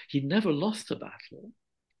Indians. He never lost a battle,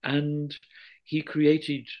 and he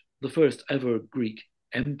created the first ever Greek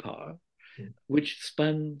empire, which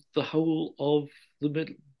spanned the whole of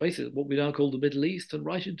basically what we now call the Middle East, and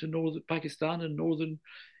right into northern Pakistan and northern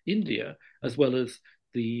India, as well as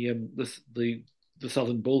the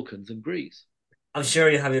southern Balkans and Greece. I'm sure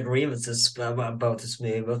you have your grievances about this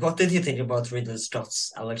movie, but what did you think about Ridley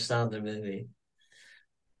Scott's Alexander movie?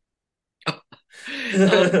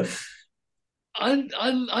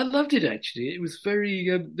 I loved it, actually. It was very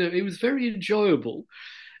enjoyable.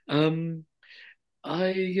 And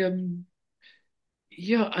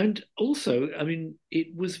also, I mean,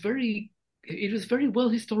 it was very well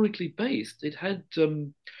historically based. It had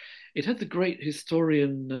the great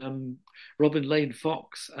historian Robin Lane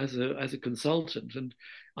Fox as a consultant, and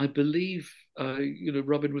I believe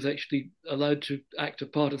Robin was actually allowed to act a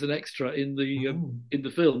part as an extra in the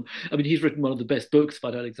film. I mean, he's written one of the best books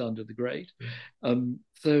about Alexander the Great.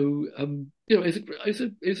 It's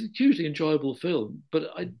a hugely enjoyable film, but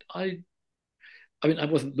I mean, I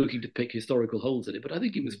wasn't looking to pick historical holes in it, but I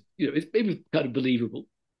think it was kind of believable.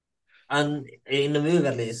 And in the movie,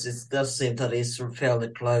 at least, it does seem that he's fairly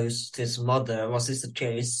close to his mother. Was this the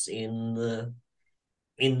case in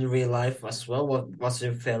real life as well? Was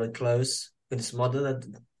he fairly close with his mother? That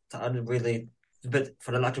had really, but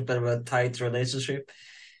for the lack of a better word, tight relationship.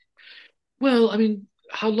 Well, I mean,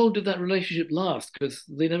 how long did that relationship last? Because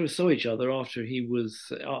they never saw each other after he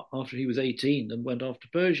was 18 and went off to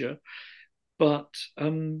Persia. But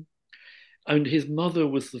and his mother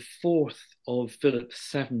was the fourth of Philip's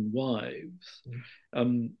 7 wives,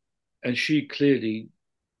 and she clearly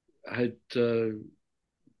had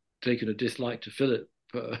taken a dislike to Philip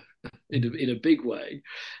in a big way.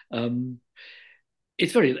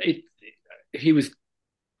 He was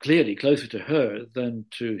clearly closer to her than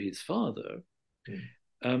to his father,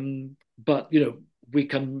 but you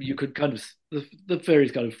could kind of the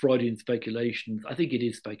various kind of Freudian speculations. I think it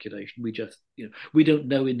is speculation. We just we don't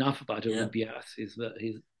know enough about Olympias, his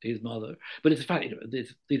mother. But it's a fact.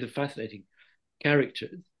 These are fascinating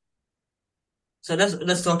characters. So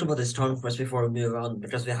let's talk about his conquest before we move on,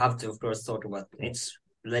 because we have to, of course, talk about it's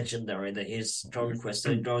legendary that his conquest.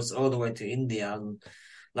 So it goes all the way to India, and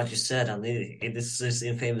like you said, and it is this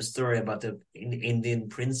infamous story about the Indian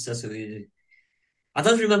princess who. I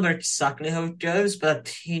don't remember exactly how it goes, but I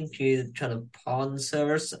think he kind of pawns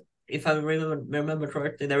her. If I remember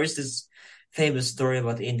correctly, there is this famous story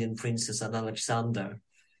about Indian princess and Alexander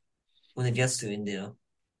when he gets to India.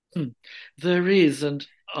 There is, and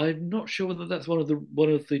I'm not sure whether that's one of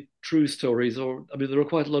the true stories, or I mean, there was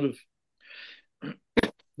quite a lot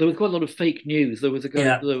of fake news. There was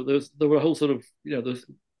there were a whole sort of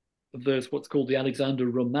there's what's called the Alexander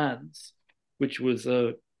romance, which was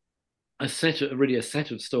a set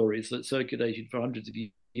of stories that circulated for hundreds of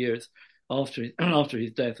years after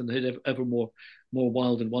his death, and they had ever more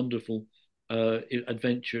wild and wonderful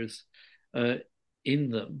adventures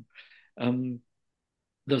in them.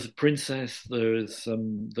 There's a princess. There's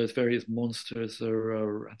various monsters. There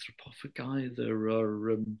are anthropophagi. There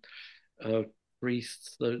are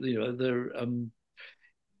priests.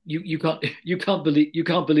 You can't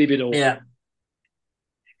believe it all. Yeah,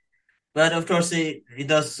 but of course he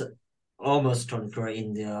does almost conquer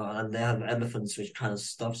India, and they have elephants, which kind of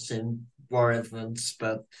stops him. War elephants,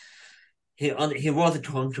 but he wanted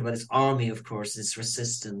to conquer, but his army, of course, is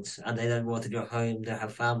resistant, and they don't want to go home. They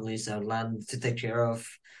have families and land to take care of,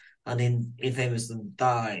 and he famously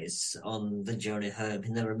dies on the journey home. He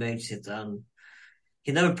never makes it, and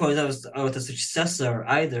he never points out a successor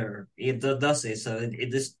either. Does he? So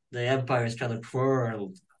the empire is kind of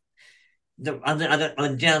twirled. And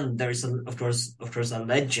again, there is of course a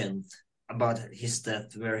legend about his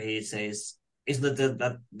death where he says, "Isn't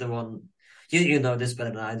that the one?" You know this better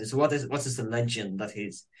than I do. So what is the legend that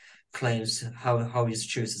he claims how he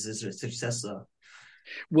chooses his successor?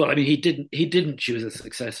 Well, I mean, he didn't choose a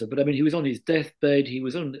successor, but I mean, he was on his deathbed. He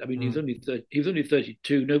was on. I mean, he was only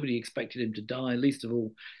 32. Nobody expected him to die, least of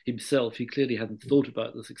all himself. He clearly hadn't thought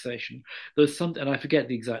about the succession. There's something, and I forget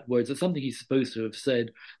the exact words. There's something he's supposed to have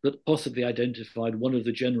said that possibly identified one of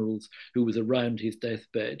the generals who was around his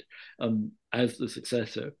deathbed as the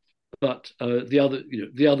successor. But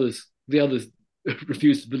the others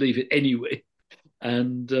refused to believe it anyway.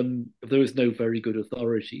 And there was no very good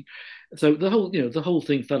authority. So the whole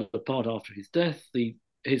thing fell apart after his death.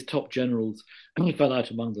 His top generals fell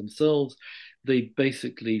out among themselves. They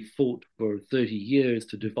basically fought for 30 years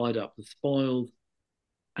to divide up the spoils.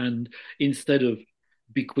 And instead of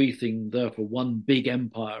bequeathing, therefore, one big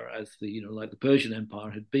empire as like the Persian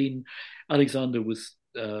Empire had been, Alexander's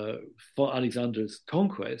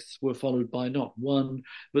conquests were followed by not one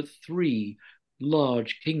but three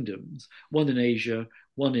large kingdoms, one in Asia,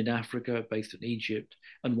 one in Africa, based in Egypt,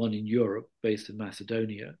 and one in Europe, based in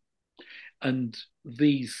Macedonia. And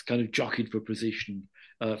these kind of jockeyed for position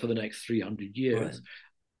for the next 300 years,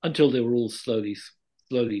 until they were all slowly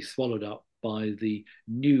swallowed up by the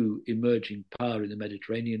new emerging power in the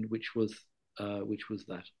Mediterranean, which was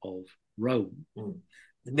that of Rome.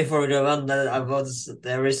 Before we go on,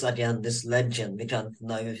 there is again this legend. We don't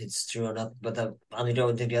know if it's true or not, but and we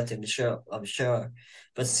don't get in the show, I'm sure.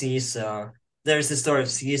 But Caesar, there is the story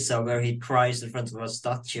of Caesar where he cries in front of a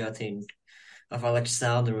statue, I think, of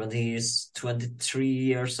Alexander when he is 23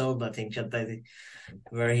 years old, I think,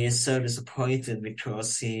 where he is so disappointed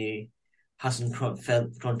because he hasn't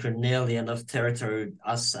conquered nearly enough territory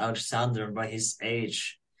as Alexander by his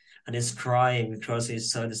age. And he's crying because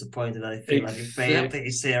he's so disappointed that he feels like he failed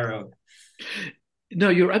his hero. No,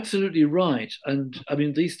 you're absolutely right. And I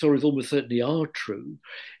mean, these stories almost certainly are true.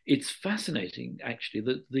 It's fascinating, actually,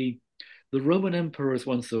 that the Roman emperors,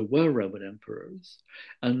 once there were Roman emperors,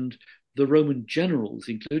 and the Roman generals,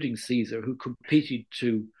 including Caesar, who competed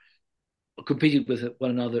with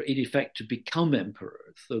one another in effect to become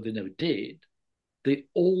emperors, though they never did, they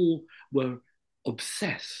all were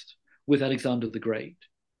obsessed with Alexander the Great.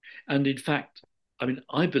 And in fact, I mean,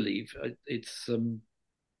 I believe it's,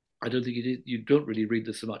 I don't think it is, you don't really read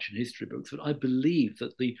this so much in history books, but I believe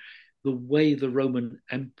that the way the Roman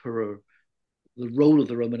emperor, the role of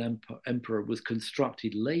the Roman emperor was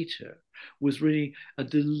constructed later was really a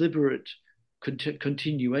deliberate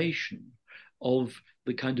continuation of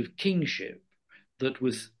the kind of kingship that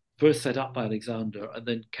was first set up by Alexander and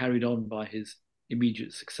then carried on by his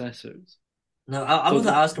immediate successors. No, I want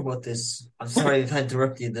to ask about this. I'm sorry if I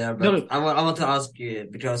interrupted you there, but no. I want to ask you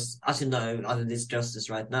because, as you know, under this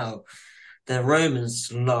justice right now, the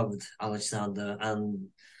Romans loved Alexander, and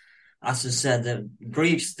as you said, the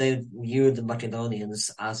Greeks, they viewed the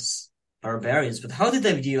Macedonians as barbarians. But how did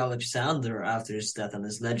they view Alexander after his death and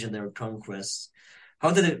his legendary conquest?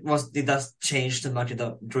 How did that change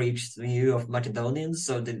the Greeks' view of Macedonians?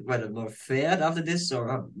 So were they more feared after this,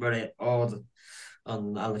 or were they awed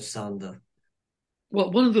on Alexander? Well,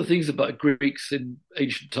 one of the things about Greeks in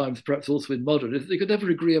ancient times, perhaps also in modern, is they could never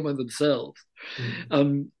agree among themselves.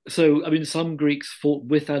 So, I mean, some Greeks fought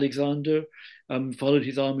with Alexander, followed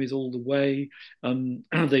his armies all the way.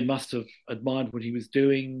 They must have admired what he was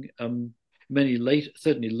doing.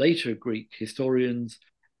 Certainly later Greek historians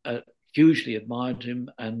hugely admired him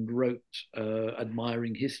and wrote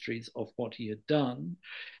admiring histories of what he had done.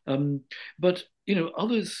 But,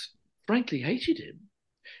 others frankly hated him.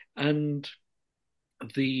 And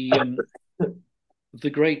the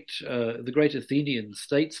great Athenian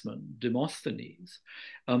statesman Demosthenes,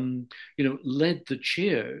 led the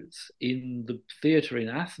cheers in the theatre in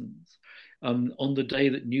Athens on the day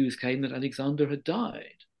that news came that Alexander had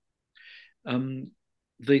died.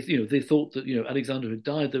 They thought that Alexander had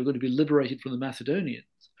died. They were going to be liberated from the Macedonians.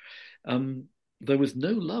 There was no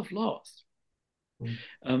love lost.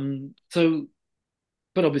 But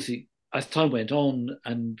obviously, as time went on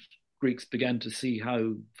and Greeks began to see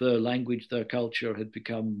how their language, their culture had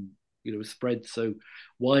become, spread so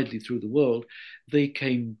widely through the world, they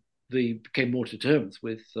became more to terms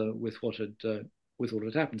with what had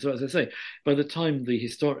happened. So, as I say, by the time the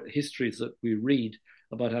histories that we read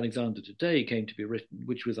about Alexander today came to be written,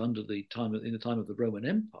 which was in the time of the Roman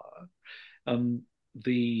Empire,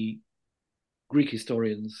 the Greek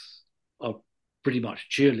historians are pretty much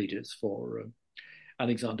cheerleaders for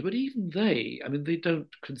Alexander, but even they don't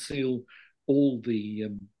conceal all the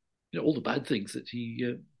all the bad things that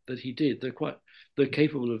he did. They're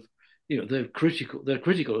capable of, they're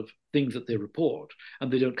critical of things that they report,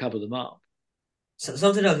 and they don't cover them up. So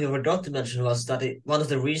something that you forgot to mention was that one of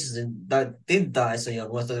the reasons that did die so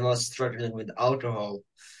young was that he was struggling with alcohol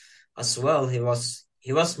as well. He was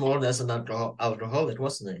more or less an alcoholic,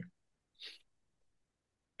 wasn't he?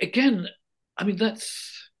 Again,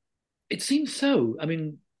 it seems so.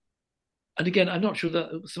 And again, I'm not sure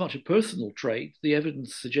that so much a personal trait. The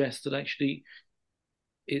evidence suggests that actually,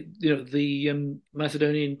 the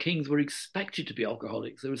Macedonian kings were expected to be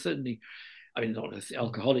alcoholics. They were certainly, not necessarily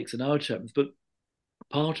alcoholics in our terms, but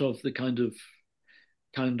part of the kind of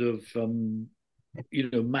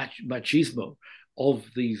machismo of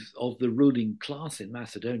the ruling class in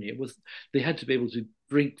Macedonia was they had to be able to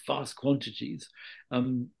drink vast quantities,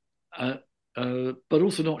 but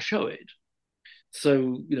also not show it.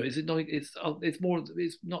 So is it not? It's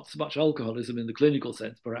not so much alcoholism in the clinical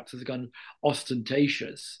sense, perhaps, as a kind of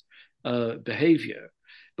ostentatious behavior,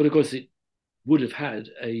 but of course it would have had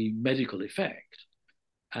a medical effect.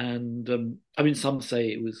 And some say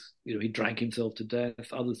it was, he drank himself to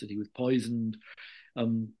death. Others said he was poisoned.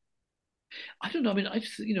 I don't know. I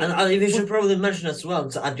just, And we should probably mention as well,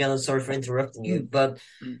 so again, sorry for interrupting you, but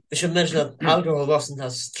we should mention that alcohol wasn't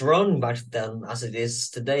as strong back then as it is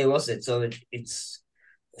today, was it? So it's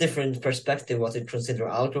different perspective what you consider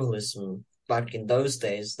alcoholism back in those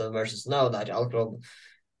days than versus now. That alcohol,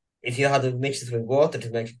 if you had to mix it with water to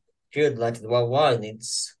make it good, like the wine,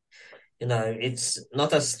 it's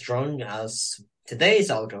not as strong as today's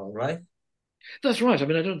alcohol, right? That's right. I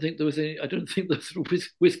don't think there was any. I don't think the sort of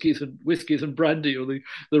whiskies and brandy or the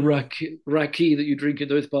raki that you drink in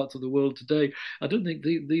those parts of the world today. I don't think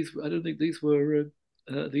these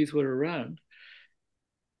were around.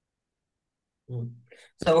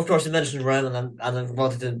 So of course you mentioned Rome, and I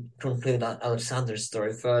wanted to conclude Alexander's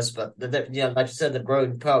story first. But like you said, the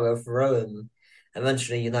growing power of Rome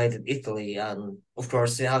eventually united Italy, and of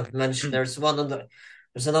course you have mentioned there's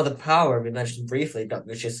another power we mentioned briefly,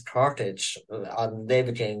 which is Carthage, and they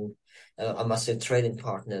became a massive trading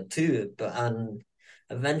partner too. And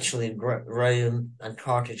eventually Rome and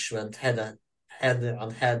Carthage went head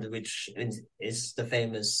on head, which is the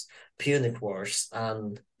famous Punic Wars.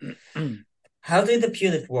 And how did the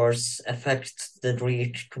Punic Wars affect the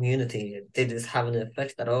Greek community? Did it have an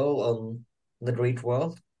effect at all on the Greek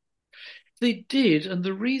world? They did, and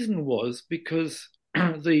the reason was because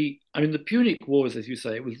the Punic Wars, as you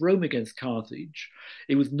say, it was Rome against Carthage.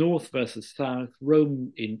 It was north versus south,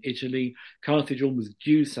 Rome in Italy, Carthage almost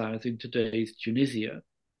due south in today's Tunisia.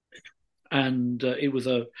 And it was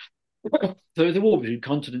the war between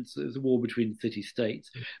continents, it was a war between city-states.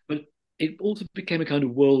 But it also became a kind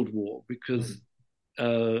of world war because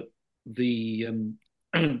it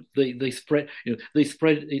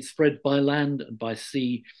spread by land and by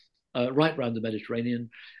sea. Right round the Mediterranean.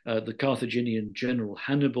 The Carthaginian general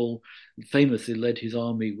Hannibal famously led his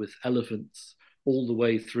army with elephants all the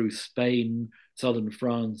way through Spain, southern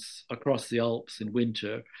France, across the Alps in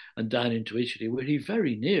winter, and down into Italy, where he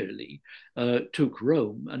very nearly took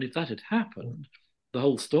Rome. And if that had happened, the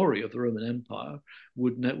whole story of the Roman Empire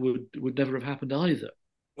would never have happened either.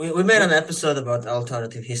 We made an episode about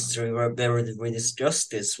alternative history where we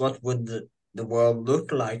discussed this. What would the world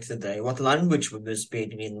look like today? What language would we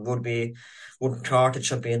speak in? Would Carthage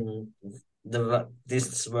have been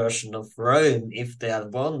this version of Rome if they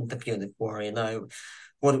had won the Punic War?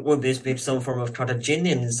 Would they speak some form of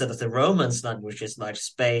Carthaginian instead of the Romans' languages like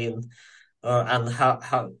Spain? And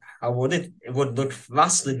how would it? It would look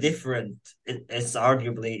vastly different. It's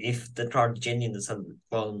arguably if the Carthaginians had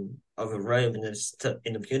won over Rome in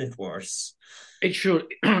the Punic Wars. It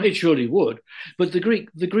surely would. But the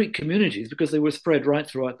Greek communities, because they were spread right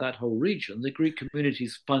throughout that whole region, the Greek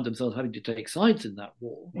communities found themselves having to take sides in that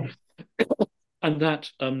war. And that,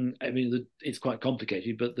 it's quite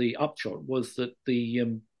complicated, but the upshot was that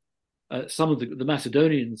some of the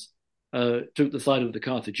Macedonians took the side of the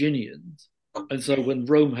Carthaginians. And so when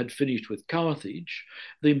Rome had finished with Carthage,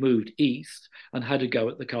 they moved east and had a go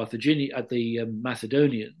at the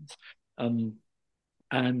Macedonians.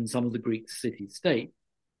 And some of the Greek city-states.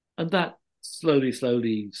 And that slowly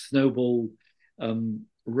snowballed.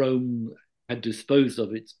 Rome had disposed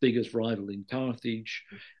of its biggest rival in Carthage,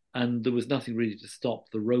 and there was nothing really to stop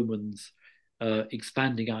the Romans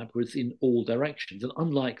expanding outwards in all directions. And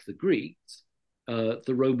unlike the Greeks, the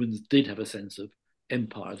Romans did have a sense of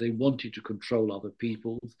empire. They wanted to control other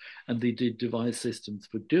peoples, and they did devise systems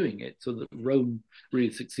for doing it, so that Rome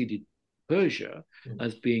really succeeded Persia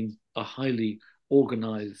as being a highly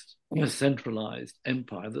organized, centralized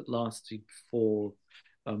empire that lasted for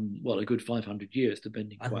a good 500 years,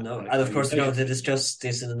 depending. I don't know. And of course, we're going to discuss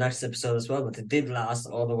this in the next episode as well, but it did last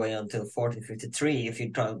all the way until 1453, if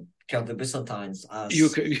you count the Byzantines as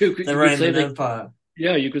the Roman Empire.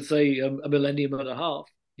 Yeah, you could say a millennium and a half.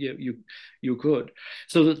 Yeah, you could.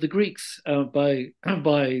 So that the Greeks, by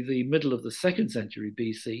the middle of the 2nd century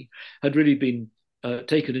BC, had really been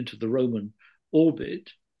taken into the Roman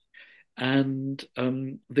orbit, and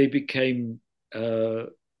they became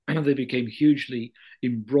hugely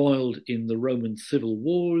embroiled in the Roman civil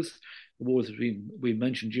wars. The wars we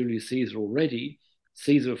mentioned Julius Caesar already.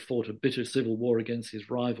 Caesar fought a bitter civil war against his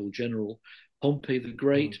rival general Pompey the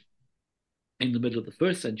Great in the middle of the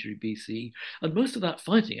 1st century BC, and most of that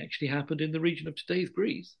fighting actually happened in the region of today's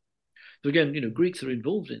Greece. So again, Greeks are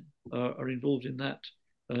involved in that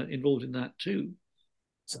too.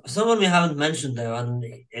 Someone we haven't mentioned though, and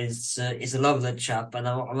is a lovely chap, and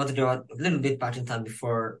I want to go a little bit back in time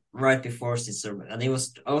right before Caesar, and he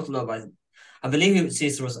was outlawed by. I believe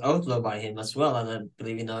Caesar was outlawed by him as well, and I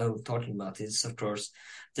believe who I'm talking about is, of course,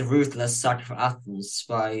 the ruthless sack of Athens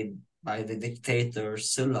by the dictator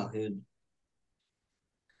Sulla.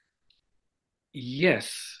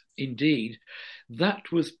 Yes, indeed,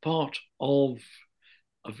 that was part of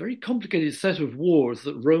a very complicated set of wars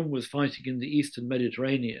that Rome was fighting in the Eastern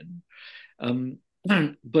Mediterranean.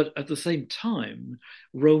 But at the same time,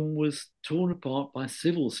 Rome was torn apart by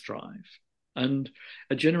civil strife. And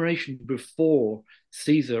a generation before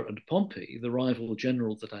Caesar and Pompey, the rival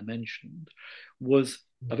generals that I mentioned, was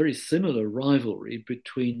a very similar rivalry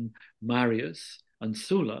between Marius and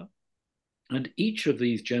Sulla. And each of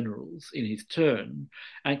these generals, in his turn,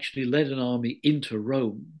 actually led an army into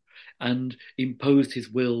Rome and imposed his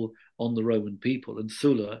will on the Roman people. And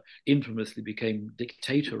Sulla infamously became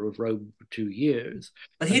dictator of Rome for 2 years.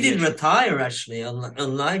 But he didn't retire, actually,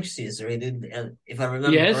 unlike Caesar. He did, if I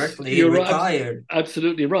remember correctly, he retired.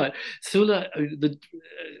 Absolutely right. Sulla,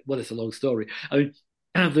 it's a long story. I mean,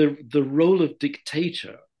 the role of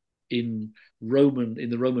dictator in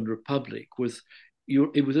the Roman Republic was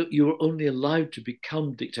you were only allowed to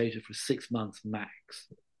become dictator for 6 months max,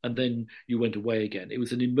 and then you went away again. It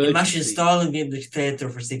was an emergency. Imagine Stalin being dictator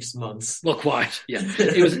for 6 months. Well, quite, yeah.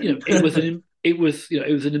 It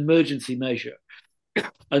was an emergency measure,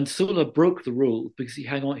 and Sulla broke the rule because he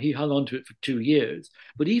hung on to it for 2 years.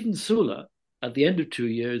 But even Sulla, at the end of 2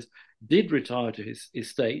 years, did retire to his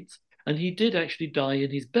estates, and he did actually die in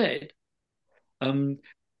his bed.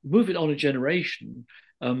 Move it on a generation.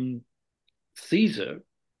 Caesar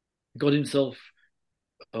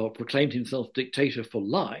proclaimed himself dictator for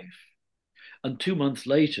life, and 2 months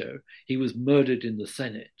later he was murdered in the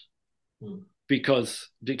Senate because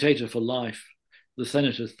dictator for life, the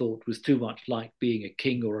senators thought, was too much like being a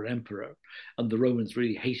king or an emperor, and the Romans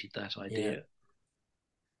really hated that idea. Yeah.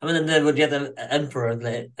 I mean, and they would get an emperor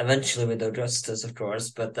eventually with Augustus, of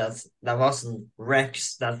course, but that wasn't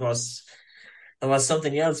Rex. That was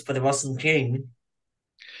something else, but it wasn't king.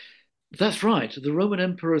 That's right. The Roman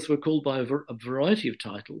emperors were called by a variety of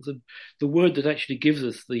titles, and the word that actually gives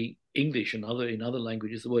us the English and in other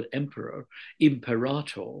languages, the word emperor,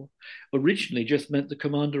 imperator, originally just meant the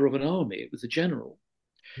commander of an army. It was a general,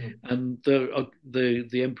 and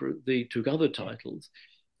the emperor they took other titles,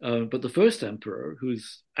 but the first emperor,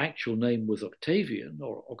 whose actual name was Octavian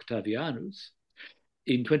or Octavianus,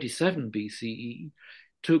 in 27 BCE,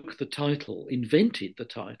 invented the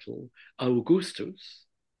title Augustus,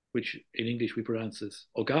 which in English we pronounce as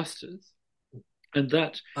Augustus. And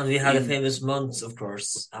we had a famous month, of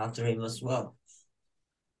course, after him as well.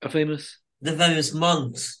 The famous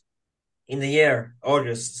month in the year,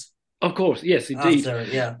 August. Of course, yes, indeed.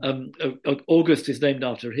 August is named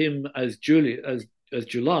after him, as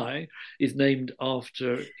July is named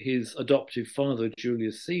after his adoptive father,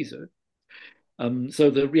 Julius Caesar. So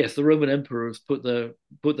the Roman emperors put their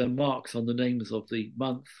marks on the names of the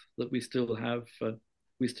month that we still have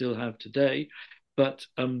today. But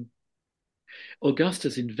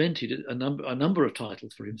Augustus invented a number of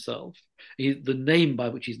titles for himself. The name by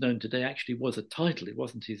which he's known today actually was a title. It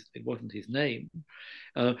wasn't his name,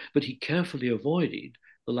 but he carefully avoided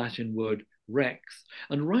the Latin word rex.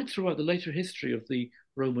 And right throughout the later history of the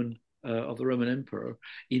Roman emperor,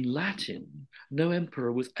 in Latin, no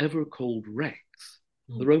emperor was ever called rex.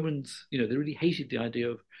 The Romans, they really hated the idea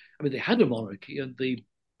of. I mean, they had a monarchy and they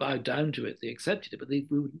bowed down to it, they accepted it, but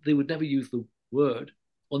they would never use the word.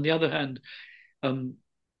 On the other hand,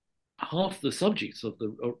 half the subjects of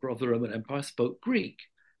the Roman Empire spoke Greek.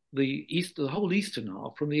 The whole eastern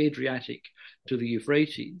half, from the Adriatic to the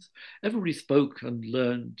Euphrates, everybody spoke and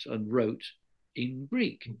learned and wrote in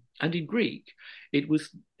Greek. And in Greek, it was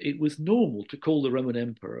normal to call the Roman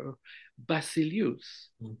emperor Basileus,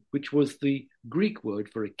 which was the Greek word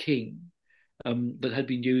for a king that had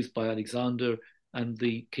been used by Alexander and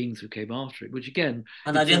the kings who came after it. Which again,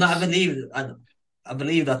 and I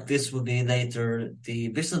believe that this will be later the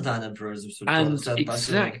Byzantine emperors. And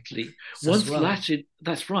exactly, once well. Latin.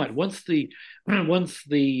 That's right. Once as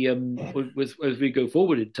we go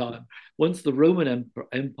forward in time, once the Roman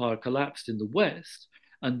Empire collapsed in the West,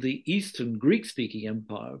 and the Eastern Greek-speaking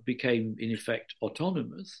empire became, in effect,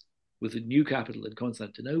 autonomous, with a new capital in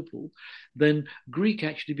Constantinople, then Greek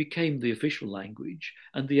actually became the official language,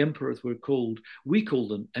 and the emperors were we call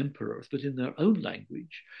them emperors, but in their own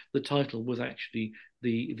language, the title was actually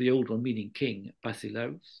the old one, meaning king,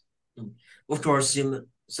 Basileus. Of course,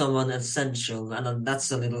 someone essential, and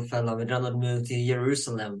that's a little fellow. We don't move to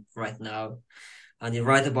Jerusalem right now. And you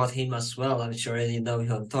write about him as well. I'm sure you know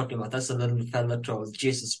who I'm talking about. That's a little fellow called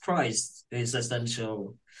Jesus Christ, who is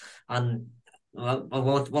essential. And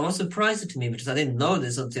what was surprising to me, because I didn't know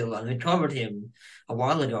this until I covered him a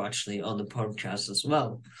while ago, actually, on the podcast as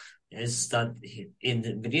well, is that in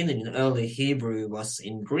the beginning, early Hebrew was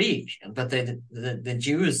in Greek, but the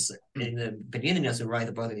Jews in the beginning, as you write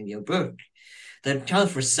about it in your book, they kind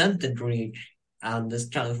of resented Greek, and this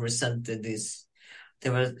kind of resented this. They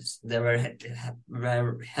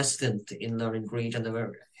were hesitant in learning Greek, and they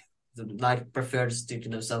were preferred to stick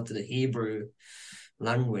themselves to the Hebrew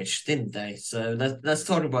language, didn't they? So let's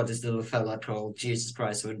talk about this little fella called Jesus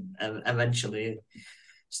Christ, who would eventually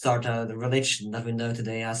start the religion that we know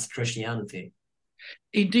today as Christianity.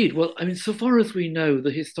 Indeed. Well, I mean, so far as we know, the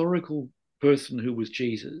historical person who was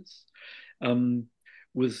Jesus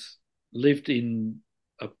lived in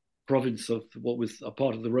a province of what was a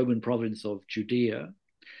part of the Roman province of Judea,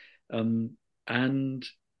 and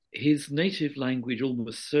his native language,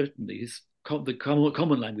 almost certainly, the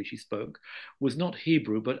common language he spoke was not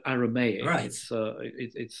Hebrew but Aramaic. Right. It's a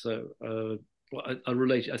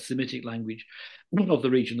Semitic language of the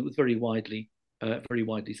region that was very widely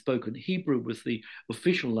spoken. Hebrew was the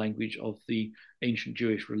official language of the ancient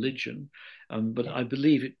Jewish religion, but I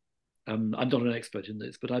believe it. I'm not an expert in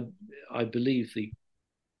this, but I believe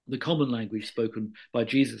the common language spoken by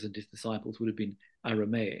Jesus and his disciples would have been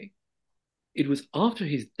Aramaic. It was after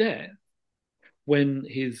his death, when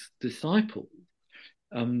his disciples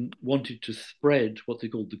wanted to spread what they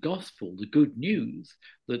called the gospel, the good news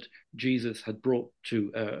that Jesus had brought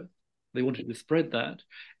to earth. They wanted to spread that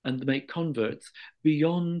and make converts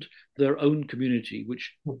beyond their own community,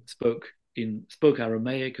 which spoke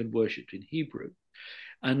Aramaic and worshipped in Hebrew.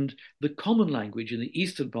 And the common language in the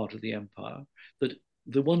eastern part of the empire, that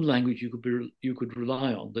the one language you could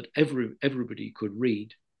rely on, that everybody could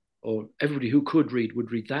read, or everybody who could read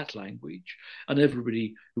would read that language, and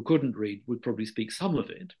everybody who couldn't read would probably speak some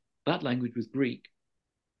of it. That language was Greek.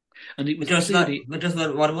 And it was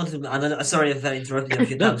what I wanted to, and sorry if I interrupted you a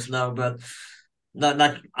few times now, but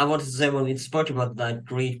I wanted to say when we spoke about that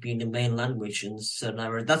Greek being the main language in certain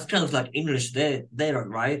areas, that's kind of like English there,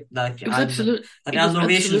 right? Absolutely. I'm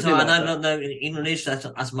Norwegian, so and I don't know English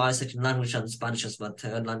as my second language, and Spanish as my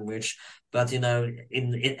third language. But in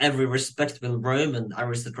every respectable Roman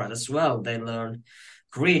aristocrat as well, they learn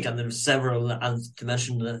Greek, and there's several. And to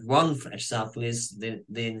mention one, for example, is the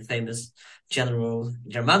famous General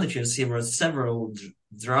Germanicus. He wrote several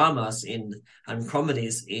dramas and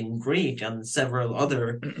comedies in Greek, and several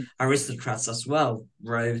other aristocrats as well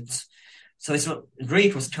wrote. So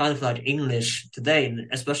Greek was kind of like English today,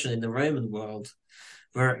 especially in the Roman world,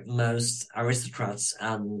 where most aristocrats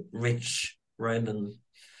and rich Roman,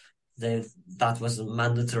 that was a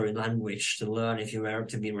mandatory language to learn if you were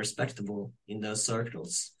to be respectable in those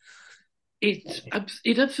circles.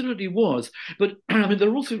 It absolutely was, but I mean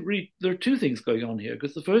there are two things going on here,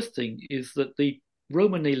 because the first thing is that the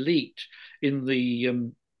Roman elite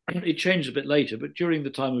it changed a bit later, but during the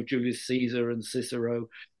time of Julius Caesar and Cicero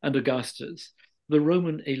and Augustus, the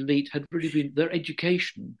Roman elite had really been, their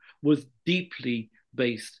education was deeply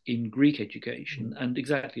based in Greek education, and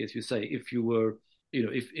exactly as you say, if you were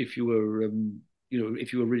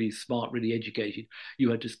really smart, really educated, you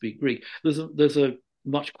had to speak Greek. There's a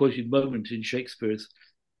much quoted moment in Shakespeare's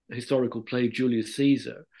historical play Julius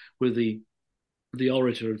Caesar, where the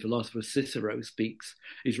orator and philosopher Cicero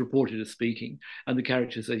is reported as speaking, and the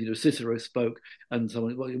character says, Cicero spoke, and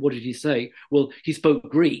someone, well, what did he say? Well, he spoke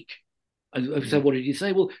Greek. And so what did he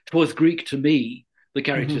say? Well, 'twas Greek to me, the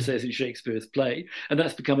character says in Shakespeare's play, and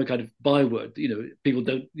that's become a kind of byword. People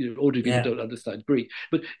don't, ordinary people don't understand Greek,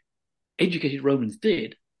 but educated Romans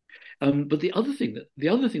did. But the other thing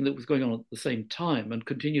that was going on at the same time and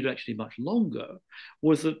continued actually much longer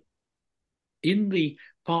was that in the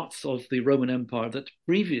parts of the Roman Empire that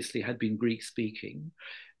previously had been Greek-speaking,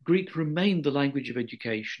 Greek remained the language of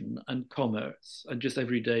education and commerce and just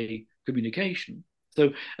everyday communication.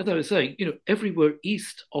 So, as I was saying, everywhere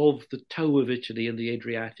east of the toe of Italy and the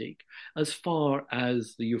Adriatic, as far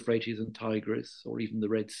as the Euphrates and Tigris, or even the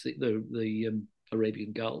Red Sea, the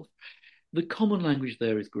Arabian Gulf, the common language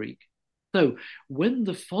there is Greek. So, when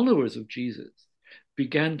the followers of Jesus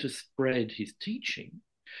began to spread his teaching,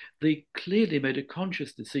 they clearly made a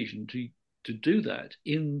conscious decision to do that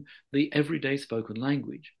in the everyday spoken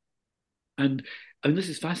language. And this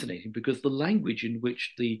is fascinating because the language in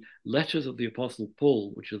which the letters of the Apostle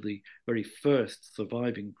Paul, which are the very first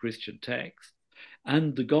surviving Christian texts,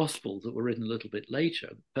 and the Gospels that were written a little bit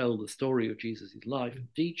later, tell the story of Jesus' life and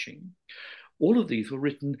teaching, all of these were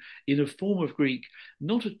written in a form of Greek,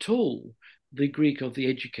 not at all the Greek of the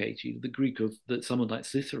educated, the Greek that someone like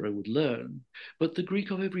Cicero would learn, but the Greek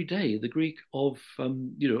of every day, the Greek of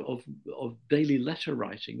daily letter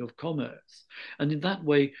writing, of commerce, and in that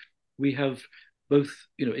way we have both.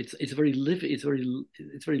 It's very living, it's very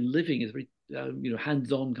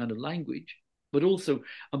hands-on kind of language, but also,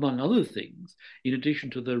 among other things, in addition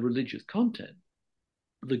to the religious content,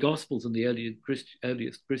 the Gospels and the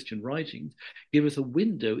earliest Christian writings give us a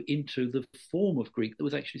window into the form of Greek that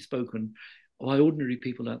was actually spoken by ordinary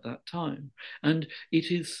people at that time. And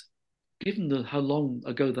it is, given how long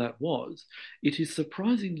ago that was, it is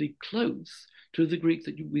surprisingly close to the Greek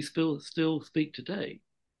that we still speak today.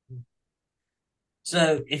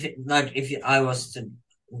 So if I was to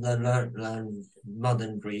learn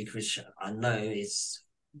modern Greek, which I know is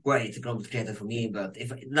way too complicated for me, but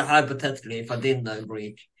hypothetically, if I didn't know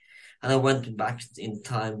Greek and I went back in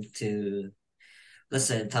time to, let's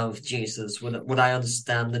say, the time of Jesus, would I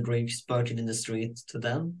understand the Greek spoken in the street to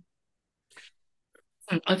them?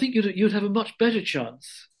 I think you'd have a much better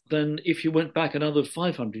chance than if you went back another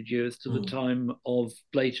 500 years to the time of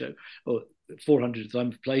Plato, or 400 to the time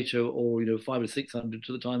of Plato, or 500 or 600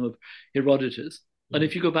 to the time of Herodotus. And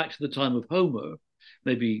if you go back to the time of Homer,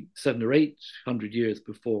 maybe 700 or 800 years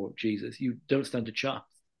before Jesus, you don't stand a chance.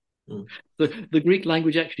 The Greek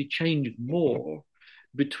language actually changed more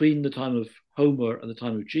between the time of Homer and the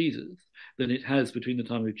time of Jesus than it has between the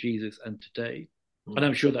time of Jesus and today. And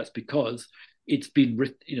I'm sure that's because it's been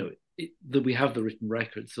written, that we have the written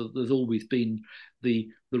records. So there's always been the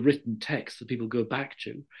written text that people go back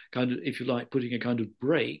to, kind of, if you like, putting a kind of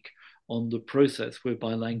brake on the process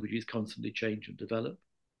whereby languages constantly change and develop.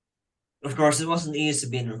 Of course, it wasn't easy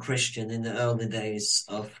being a Christian in the early days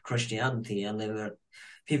of Christianity, and the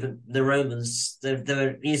Romans,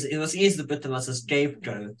 it was easy to put them as a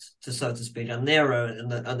scapegoat, so to speak. And Nero, in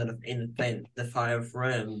the fire of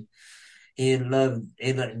Rome, he immediately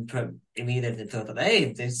thought that,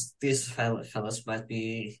 hey, these fellas might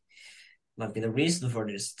be the reason for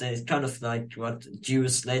this. It's kind of like what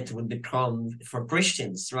Jews later would become for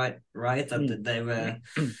Christians, right? That they were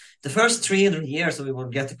the first 300 years, and we will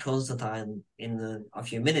get to Constantine in a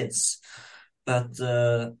few minutes. But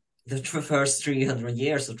the first 300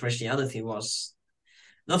 years of Christianity was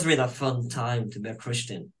not really a fun time to be a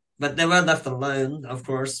Christian. But they were left alone, of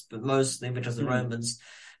course, but mostly because the Romans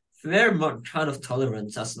were more kind of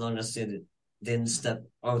tolerant as long as you didn't step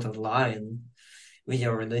out of line with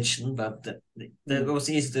your religion. But it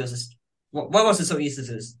was easy to. Why was it so easy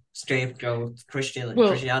to scapegoat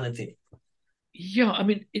Christianity? Yeah, I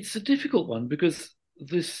mean, it's a difficult one because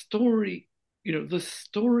the story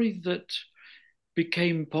that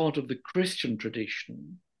became part of the Christian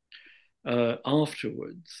tradition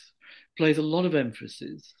afterwards plays a lot of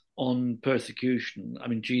emphasis on persecution. I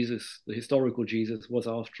mean, Jesus, the historical Jesus, was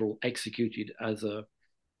after all executed as a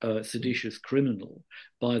seditious criminal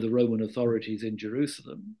by the Roman authorities in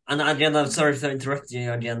Jerusalem. And again, I'm sorry to interrupt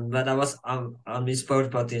you again, but we spoke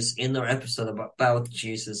about this in our episode about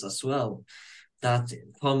Jesus as well. That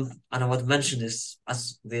and I want to mention this.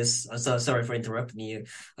 So sorry for interrupting you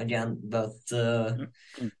again, but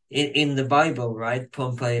in the Bible, right?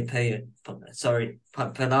 Pilatus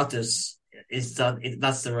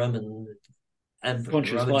that's the Roman emperor,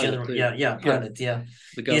 general. Pilate. Yeah.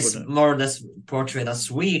 He's more or less portrayed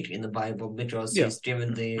as weak in the Bible because he's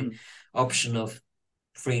given the option of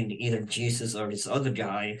freeing either Jesus or this other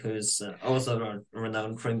guy who's also a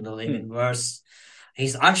renowned criminal, even worse.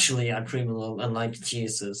 He's actually a criminal, unlike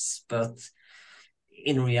Jesus, but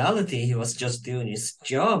in reality, he was just doing his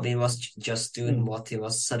job. He was just doing what he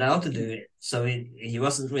was set out to do. So he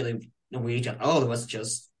wasn't really weak at all. It was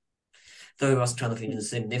just, though he was kind of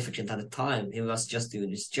insignificant at the time, he was just doing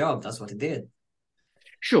his job. That's what he did.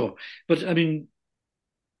 Sure, but I mean,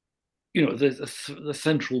 there's the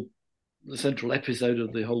central episode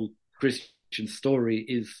of the whole Christian story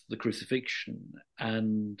is the crucifixion,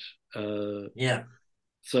 and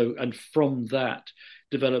So, and from that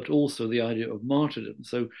developed also the idea of martyrdom.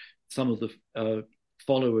 So some of the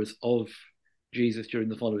followers of Jesus during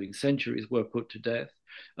the following centuries were put to death,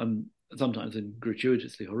 sometimes in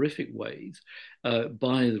gratuitously horrific ways,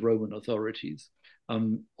 by the Roman authorities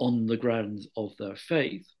on the grounds of their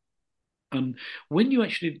faith. When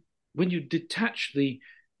you detach the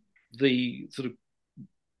sort of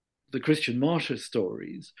the Christian martyr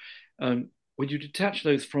stories, when you detach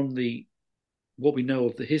those from what we know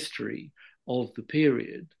of the history of the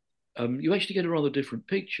period, you actually get a rather different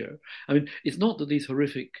picture. I mean, it's not that these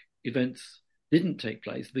horrific events didn't take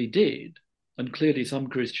place, they did, and clearly some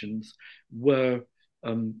Christians were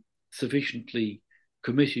sufficiently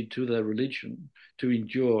committed to their religion to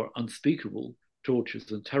endure unspeakable tortures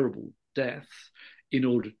and terrible deaths in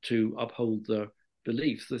order to uphold their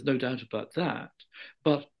beliefs. There's no doubt about that.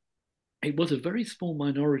 But it was a very small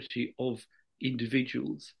minority of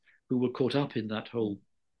individuals who were caught up in that whole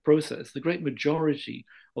process. The great majority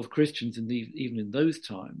of Christians, even in those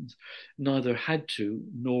times, neither had to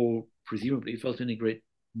nor presumably felt any great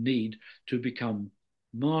need to become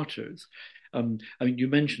martyrs. I mean, you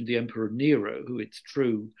mentioned the Emperor Nero, who, it's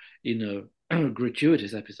true, in a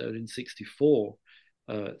gratuitous episode in 64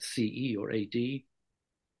 CE or AD,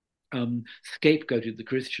 scapegoated the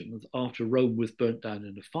Christians after Rome was burnt down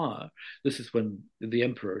in a fire. This is when the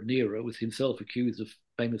Emperor Nero was himself accused of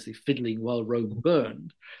famously fiddling while Rome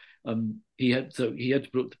burned. He had to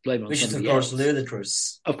put the blame on somebody else. Which is, of course,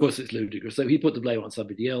 ludicrous. Of course, it's ludicrous. So he put the blame on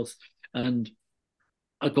somebody else, and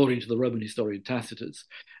according to the Roman historian Tacitus,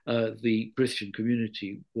 the Christian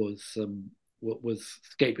community was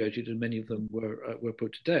scapegoated, and many of them were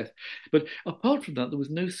put to death. But apart from that, there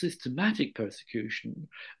was no systematic persecution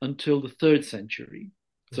until the 3rd century.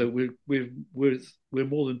 So we're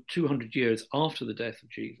more than 200 years after the death of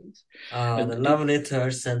Jesus. The lovely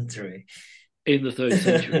 3rd century. In the 3rd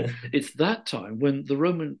century, it's that time when the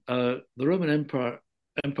Roman Empire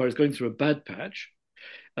is going through a bad patch.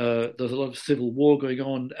 There's a lot of civil war going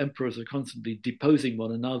on. Emperors are constantly deposing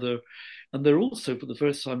one another. And they're also, for the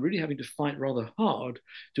first time, really having to fight rather hard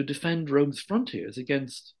to defend Rome's frontiers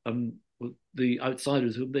against the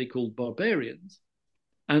outsiders whom they called barbarians.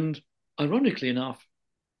 And ironically enough,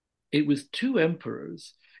 it was 2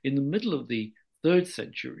 emperors in the middle of the 3rd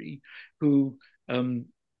century who, one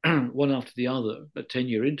after the other, at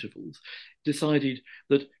 10-year intervals, decided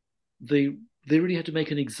that they really had to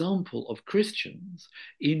make an example of Christians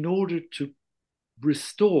in order to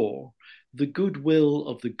restore the goodwill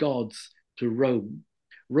of the gods to Rome.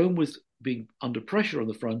 Rome was being under pressure on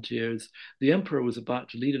the frontiers. The emperor was about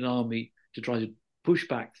to lead an army to try to push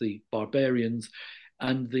back the barbarians,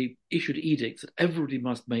 and they issued edicts that everybody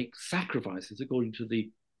must make sacrifices according to the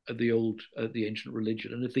ancient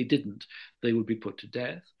religion, and if they didn't, they would be put to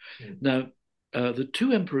death. Now, the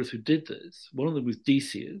 2 emperors who did this, one of them was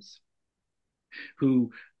Decius,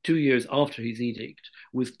 who 2 years after his edict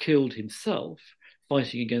was killed himself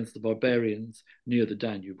fighting against the barbarians near the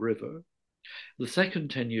Danube River. The second,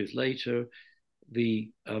 10 years later,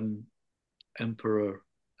 the Emperor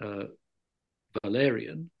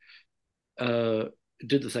Valerian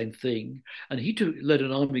did the same thing, and he led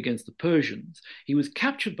an army against the Persians. He was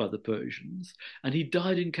captured by the Persians, and he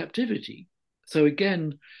died in captivity. So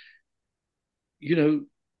again,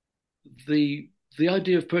 the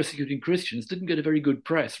idea of persecuting Christians didn't get a very good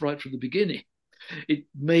press right from the beginning. It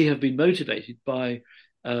may have been motivated by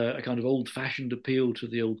a kind of old-fashioned appeal to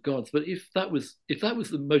the old gods, but if that was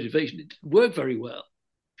the motivation, it didn't work very well.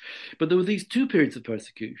 But there were these 2 periods of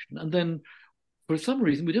persecution, and then for some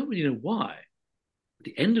reason, we don't really know why, at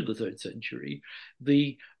the end of the 3rd century,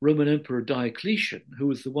 the Roman Emperor Diocletian, who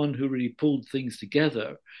was the one who really pulled things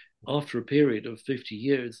together after a period of 50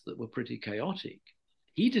 years that were pretty chaotic,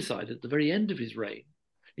 he decided at the very end of his reign,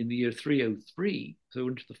 in the year 303, so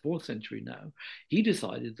into the 4th century now, he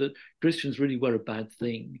decided that Christians really were a bad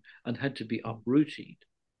thing and had to be uprooted.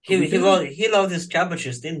 He loved his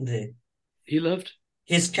cabbages, didn't he? He loved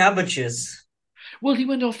his cabbages. Well, he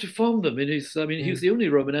went off to farm them. He was the only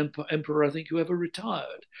Roman emperor, I think, who ever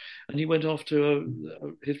retired. And he went off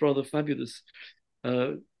to his rather fabulous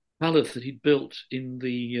palace that he'd built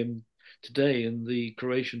in today in the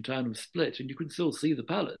Croatian town of Split. And you can still see the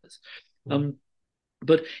palace.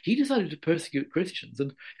 But he decided to persecute Christians,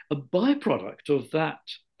 and a byproduct of that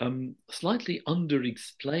slightly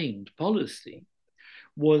under-explained policy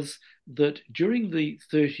was that during the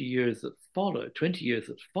 20 years that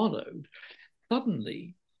followed,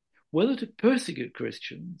 suddenly, whether to persecute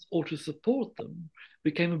Christians or to support them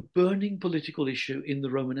became a burning political issue in the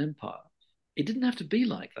Roman Empire. It didn't have to be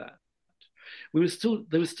like that. They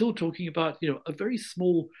were still talking about, a very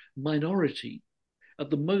small minority, at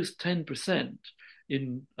the most 10%,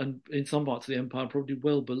 in some parts of the empire, probably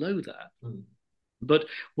well below that. Mm. But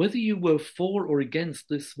whether you were for or against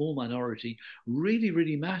this small minority really,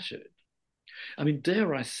 really mattered. I mean,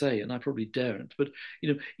 dare I say, and I probably daren't, but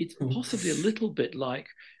it's possibly a little bit like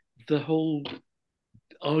the whole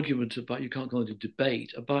argument about, you can't call it a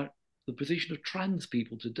debate, about the position of trans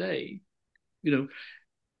people today.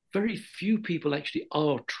 Very few people actually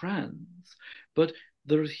are trans, but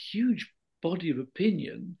there is a huge body of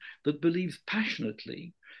opinion that believes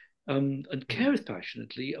passionately and cares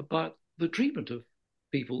passionately about the treatment of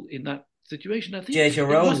people in that situation. I think J.J.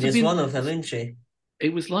 Rowling is one of them, isn't she?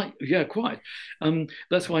 It was like, yeah, quite.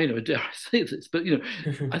 That's why, dare I say this, but,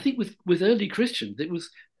 I think with early Christians, it was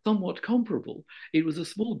somewhat comparable. It was a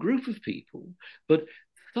small group of people, but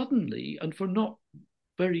suddenly, and for not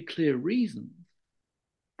very clear reasons,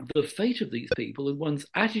 the fate of these people and one's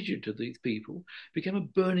attitude to these people became a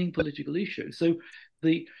burning political issue. So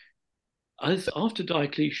after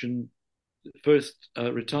Diocletian first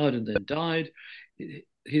retired and then died,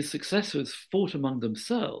 his successors fought among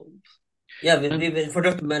themselves. Yeah, we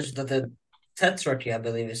forgot to mention that the Tetrarchy, I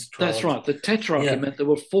believe, is 12. That's right. The Tetrarchy meant there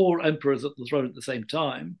were 4 emperors at the throne at the same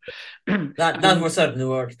time. That was certainly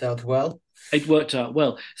worked out well. It worked out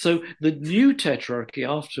well. So the new Tetrarchy,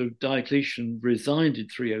 after Diocletian resigned in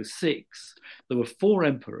 306, there were 4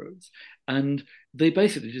 emperors, and they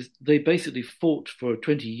basically fought for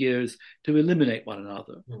 20 years to eliminate one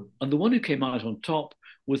another. Mm. And the one who came out on top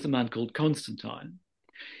was the man called Constantine.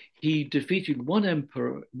 He defeated one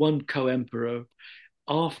co-emperor,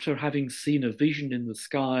 after having seen a vision in the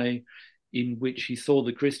sky in which he saw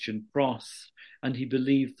the Christian cross, and he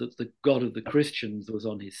believed that the God of the Christians was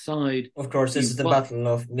on his side. Of course, this is the Battle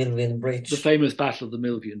of Milvian Bridge. The famous Battle of the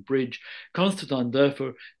Milvian Bridge. Constantine,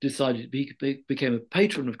 therefore, decided he became a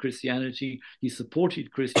patron of Christianity. He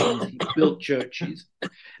supported Christians. He built churches.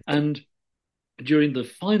 And during the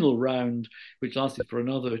final round, which lasted for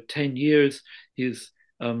another 10 years,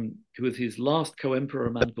 with his last co-emperor,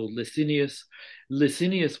 a man called Licinius.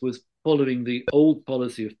 Licinius was following the old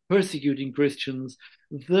policy of persecuting Christians.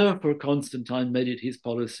 Therefore, Constantine made it his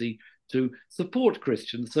policy to support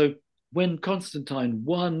Christians. So when Constantine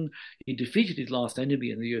won, he defeated his last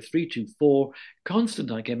enemy in the year 324.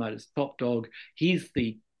 Constantine came out as top dog. He's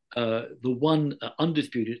the one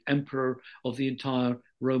undisputed emperor of the entire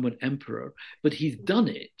Roman Empire. But he's done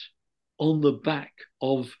it on the back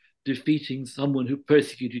of defeating someone who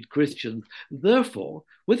persecuted Christians. Therefore,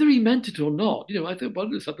 whether he meant it or not, I think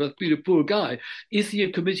one of sometimes being a poor guy. Is he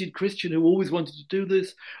a committed Christian who always wanted to do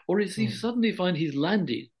this? Or is he suddenly find he's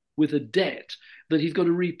landed with a debt that he's got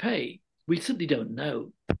to repay? We simply don't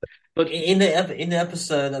know. But in the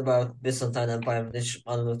episode about Byzantine Empire,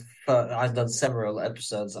 I've done several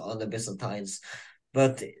episodes on the Byzantines,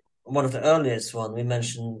 but one of the earliest one we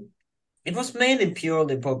mentioned, it was mainly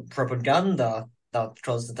purely propaganda that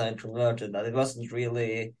Constantine converted. That it wasn't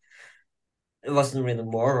really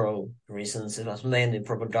moral reasons. It was mainly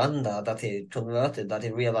propaganda that he converted. That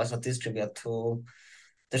he realized that this could be a tool.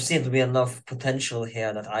 There seemed to be enough potential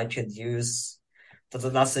here that I could use.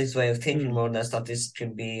 That's his way of thinking, more or less. That this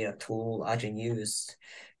could be a tool I can use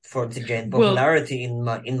to gain popularity in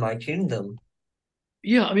my kingdom.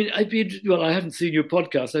 Yeah, I mean, I haven't seen your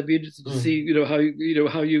podcast. I'd be interested to see,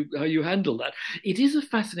 how you handle that. It is a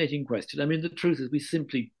fascinating question. I mean, the truth is,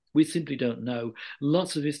 we simply don't know.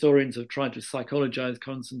 Lots of historians have tried to psychologize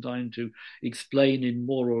Constantine to explain in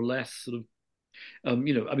more or less sort of,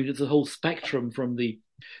 it's a whole spectrum from the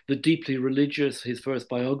deeply religious. His first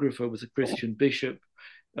biographer was a Christian bishop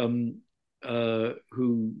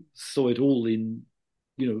who saw it all in,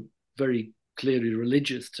 very clearly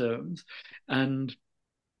religious terms, and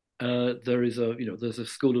there's a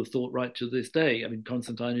school of thought right to this day. I mean,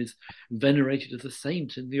 Constantine is venerated as a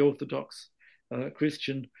saint in the Orthodox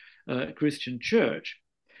Christian Church.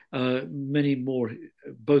 Many more,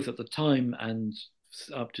 both at the time and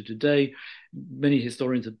up to today, many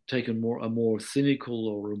historians have taken a more cynical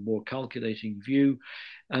or a more calculating view,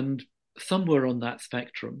 and somewhere on that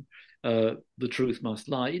spectrum, the truth must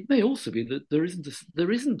lie. It may also be that there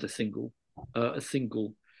isn't a single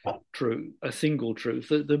truth.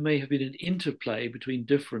 There may have been an interplay between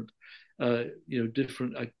different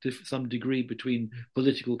some degree between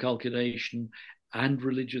political calculation and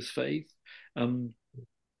religious faith.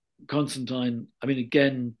 Constantine, I mean,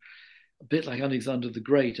 again, a bit like Alexander the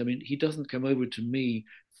Great, I mean, he doesn't come over to me,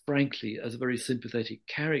 frankly, as a very sympathetic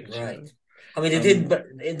character. Right. I mean,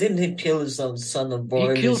 didn't he kill his own son and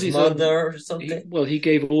boil his mother or something? He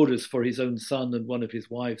gave orders for his own son and one of his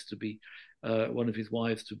wives to be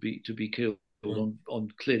killed on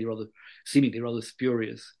clearly seemingly rather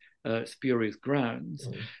spurious grounds.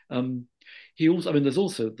 He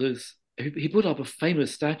put up a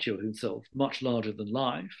famous statue of himself, much larger than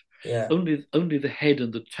life. Yeah. Only the head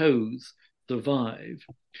and the toes survive.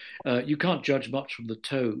 You can't judge much from the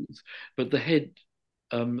toes, but the head.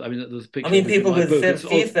 There's a picture. I mean, people with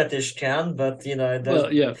feet fetish can, but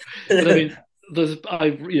Well, yeah, but I mean,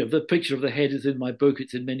 the picture of the head is in my book.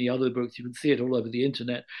 It's in many other books. You can see it all over the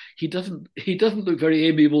internet. He doesn't look very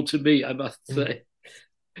amiable to me, I must say.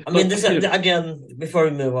 I mean, again, before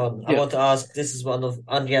we move on, I want to ask. This is one of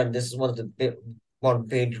the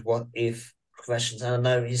big what if questions. And I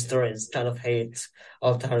know historians kind of hate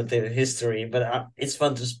alternative history, but it's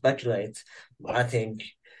fun to speculate. I think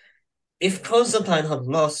if Constantine had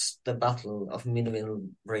lost the Battle of Milvian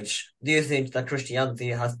Bridge, do you think that Christianity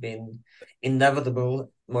has been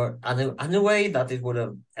inevitable more in a way that it would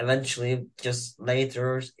have eventually just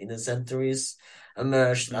later in the centuries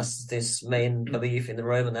emerged as this main belief in the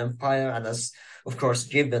Roman Empire, and as of course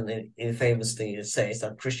Gibbon famously says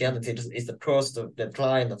that Christianity is the cause of the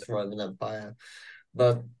decline of the Roman Empire.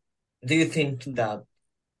 But do you think that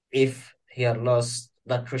if he had lost,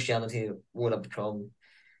 that Christianity would have become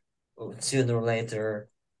sooner or later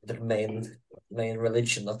the main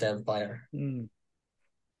religion of the empire?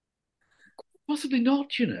 Possibly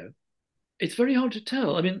not, It's very hard to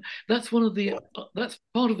tell. I mean, that's that's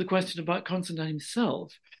part of the question about Constantine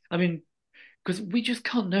himself. I mean, because we just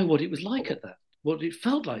can't know what it was like what it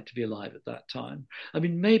felt like to be alive at that time. I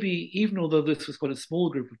mean, maybe even although this was quite a small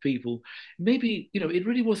group of people, maybe, it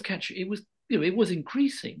really was it was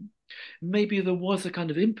increasing. Maybe there was a kind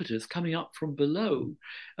of impetus coming up from below.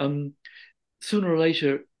 Sooner or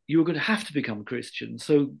later, you were going to have to become Christian,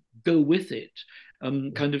 so go with it.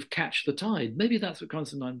 Kind of catch the tide. Maybe that's what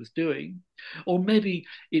Constantine was doing. Or maybe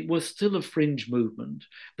it was still a fringe movement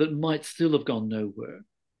that might still have gone nowhere.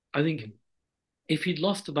 I think if he'd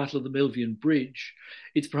lost the Battle of the Milvian Bridge,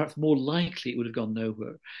 it's perhaps more likely it would have gone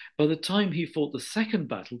nowhere. By the time he fought the second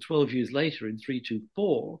battle, 12 years later in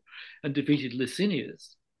 324, and defeated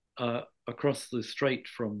Licinius across the strait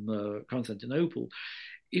from Constantinople,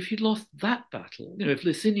 if he'd lost that battle, if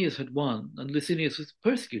Licinius had won and Licinius was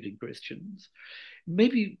persecuting Christians,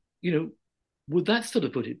 maybe, would that still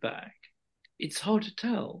have put it back? It's hard to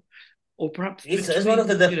tell. Or perhaps it's one of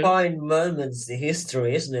the defined moments in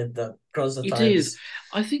history, isn't it? That Constantine. It is.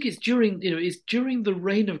 I think it's during the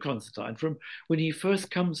reign of Constantine, from when he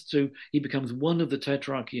first he becomes one of the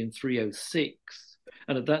Tetrarchy in 306.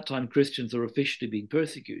 And at that time, Christians are officially being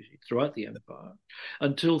persecuted throughout the empire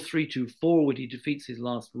until 324, when he defeats his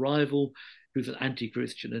last rival, who's an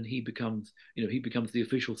anti-Christian, and he becomes the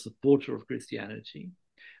official supporter of Christianity.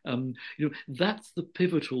 That's the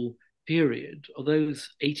pivotal period of those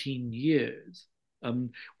 18 years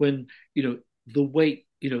when the weight,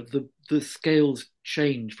 the scales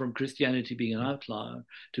change from Christianity being an outlier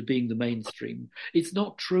to being the mainstream. It's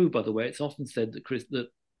not true, by the way. It's often said that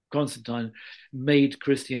Constantine made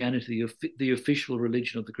Christianity the official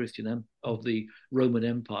religion of the Roman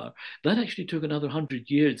Empire. That actually took another 100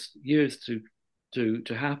 years to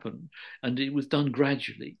happen, and it was done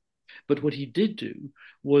gradually. But what he did do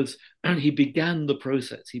was he began the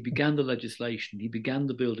process, he began the legislation, he began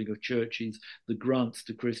the building of churches, the grants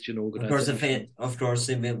to Christian organizations. Of course,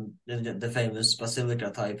 the famous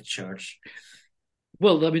Basilica type church.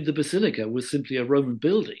 Well, I mean, the Basilica was simply a Roman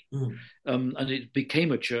building, and it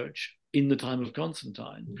became a church in the time of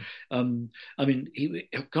Constantine.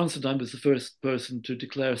 Constantine was the first person to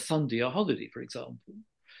declare Sunday a holiday, for example.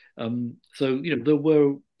 So there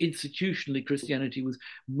were institutionally, Christianity was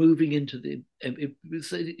moving into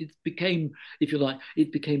it became, if you like,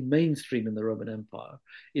 it became mainstream in the Roman Empire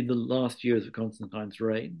in the last years of Constantine's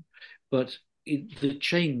reign. But the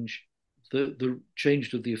change to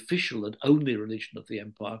the official and only religion of the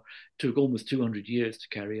empire took almost 200 years to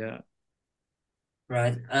carry out.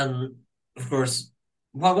 Right, and of course,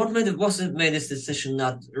 what made this decision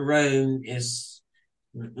that Rome is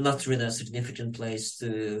not really a significant place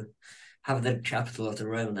to have the capital of the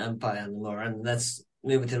Roman Empire anymore, and let's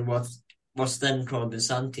move to what's then called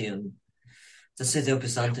Byzantium, the city of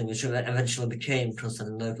Byzantium, which eventually became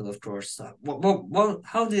Constantinople, of course.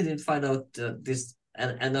 How did it find out this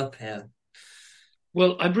end up here?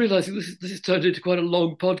 Well, I'm realising this is turned into quite a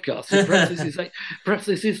long podcast. So perhaps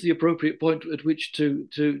this is the appropriate point at which to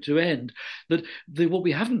end. That what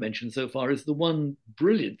we haven't mentioned so far is the one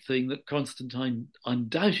brilliant thing that Constantine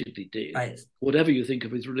undoubtedly did, right, whatever you think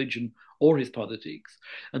of his religion or his politics,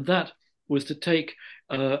 and that was to take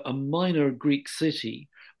a minor Greek city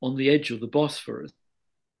on the edge of the Bosphorus,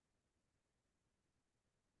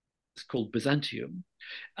 it's called Byzantium,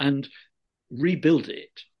 and rebuild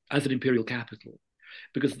it as an imperial capital.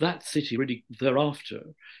 Because that city really thereafter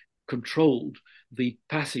controlled the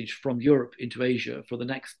passage from Europe into Asia for the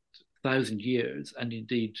next 1,000 years, and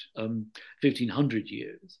indeed 1,500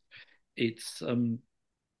 years.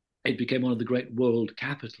 It became one of the great world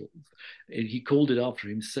capitals. He called it after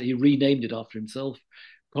himself. He renamed it after himself,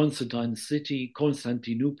 Constantine's city,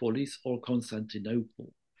 Constantinopolis, or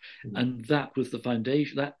Constantinople. Mm-hmm. And that was the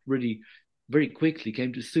foundation. That really very quickly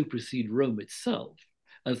came to supersede Rome itself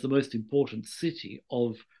as the most important city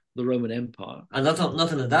of the Roman Empire. And not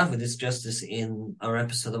only that, we discussed this in our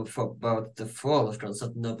episode about the fall of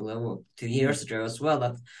Constantinople 2 years ago as well,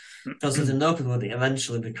 that Constantinople would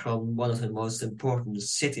eventually become one of the most important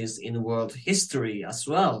cities in world history as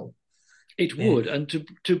well. It would, and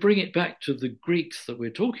to bring it back to the Greeks that we're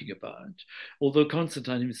talking about, although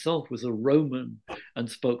Constantine himself was a Roman and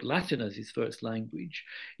spoke Latin as his first language,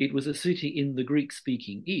 it was a city in the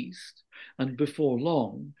Greek-speaking East, and before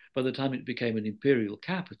long, by the time it became an imperial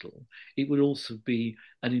capital, it would also be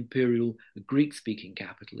an imperial Greek-speaking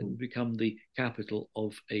capital. It would become the capital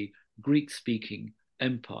of a Greek-speaking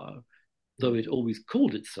empire, though it always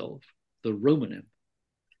called itself the Roman Empire.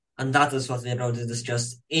 And that is what we're going to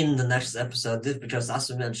discuss in the next episode, because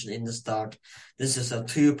as we mentioned in the start, this is a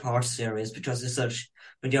 2-part series, because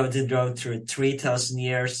we're going to go through 3,000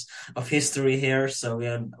 years of history here, so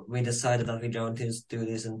we decided that we're going to do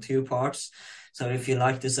this in 2 parts. So if you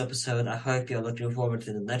like this episode, I hope you're looking forward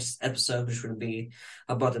to the next episode, which will be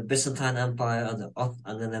about the Byzantine Empire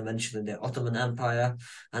and then eventually the Ottoman Empire,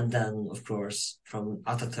 and then, of course, from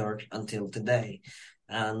Ataturk until today.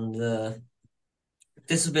 And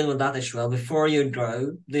this has been with that issue. Well, before you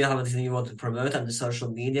go, do you have anything you want to promote on the social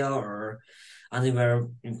media or anywhere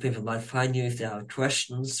people might find you if they have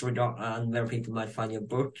questions, and where people might find your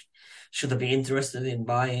book? Should they be interested in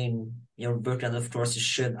buying your book? And of course, you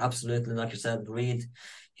should absolutely, like you said, read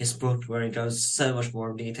his book where he goes so much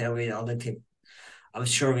more detail. I'm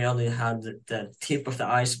sure we only had the tip of the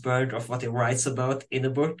iceberg of what he writes about in the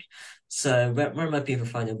book. So where might people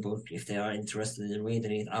find your book if they are interested in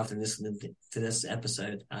reading it after listening to this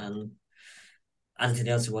episode? And anything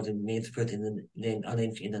else you want me to put in a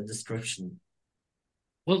link in the description?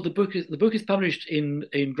 Well, the book is published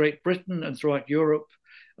in Great Britain and throughout Europe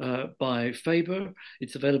by Faber.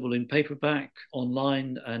 It's available in paperback,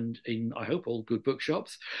 online, and in, I hope, all good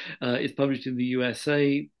bookshops. It's published in the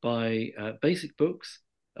USA by Basic Books,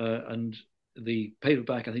 and the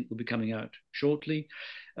paperback, I think, will be coming out shortly.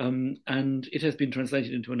 And it has been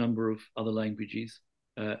translated into a number of other languages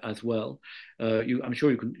as well. I'm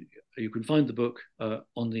sure you can find the book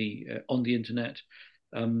on the internet.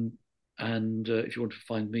 And if you want to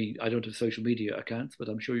find me, I don't have social media accounts, but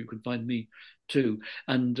I'm sure you can find me too.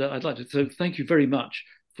 And I'd like to thank you very much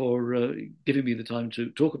for giving me the time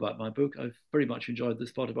to talk about my book. I've very much enjoyed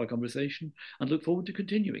this part of our conversation and look forward to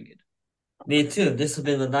continuing it. Me too. This has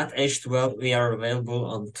been That Aged Well. We are available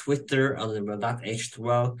on Twitter under That Aged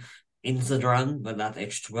Well, Instagram That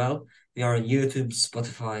Aged Well. We are on YouTube,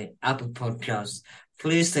 Spotify, Apple Podcasts.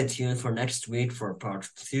 Please stay tuned for next week for part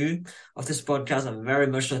 2 of this podcast. I'm very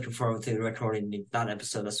much looking forward to recording that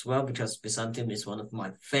episode as well, because Byzantium is one of my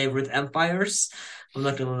favorite empires. I'm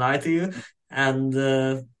not going to lie to you. And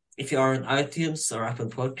if you are on iTunes or Apple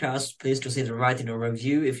Podcasts, please consider writing a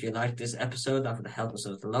review if you like this episode. That would help us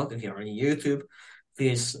out a lot. If you're on YouTube,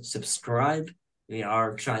 please subscribe. We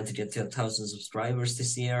are trying to get to 1,000 subscribers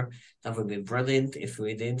this year. That would be brilliant if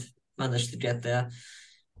we did manage to get there.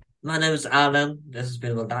 My name is Alan. This has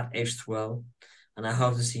been That Aged Well, and I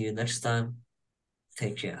hope to see you next time.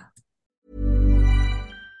 Take care.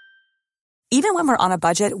 Even when we're on a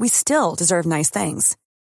budget, we still deserve nice things.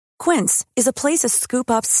 Quince is a place to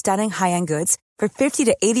scoop up stunning high-end goods for 50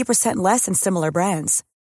 to 80% less than similar brands.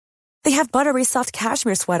 They have buttery soft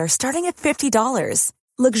cashmere sweaters starting at $50,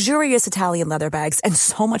 luxurious Italian leather bags, and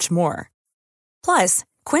so much more. Plus,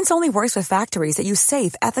 Quince only works with factories that use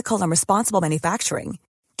safe, ethical, and responsible manufacturing.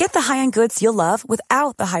 Get the high-end goods you'll love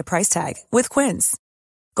without the high price tag with Quince.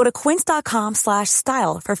 Go to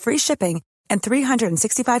quince.com/style for free shipping and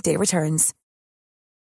 365-day returns.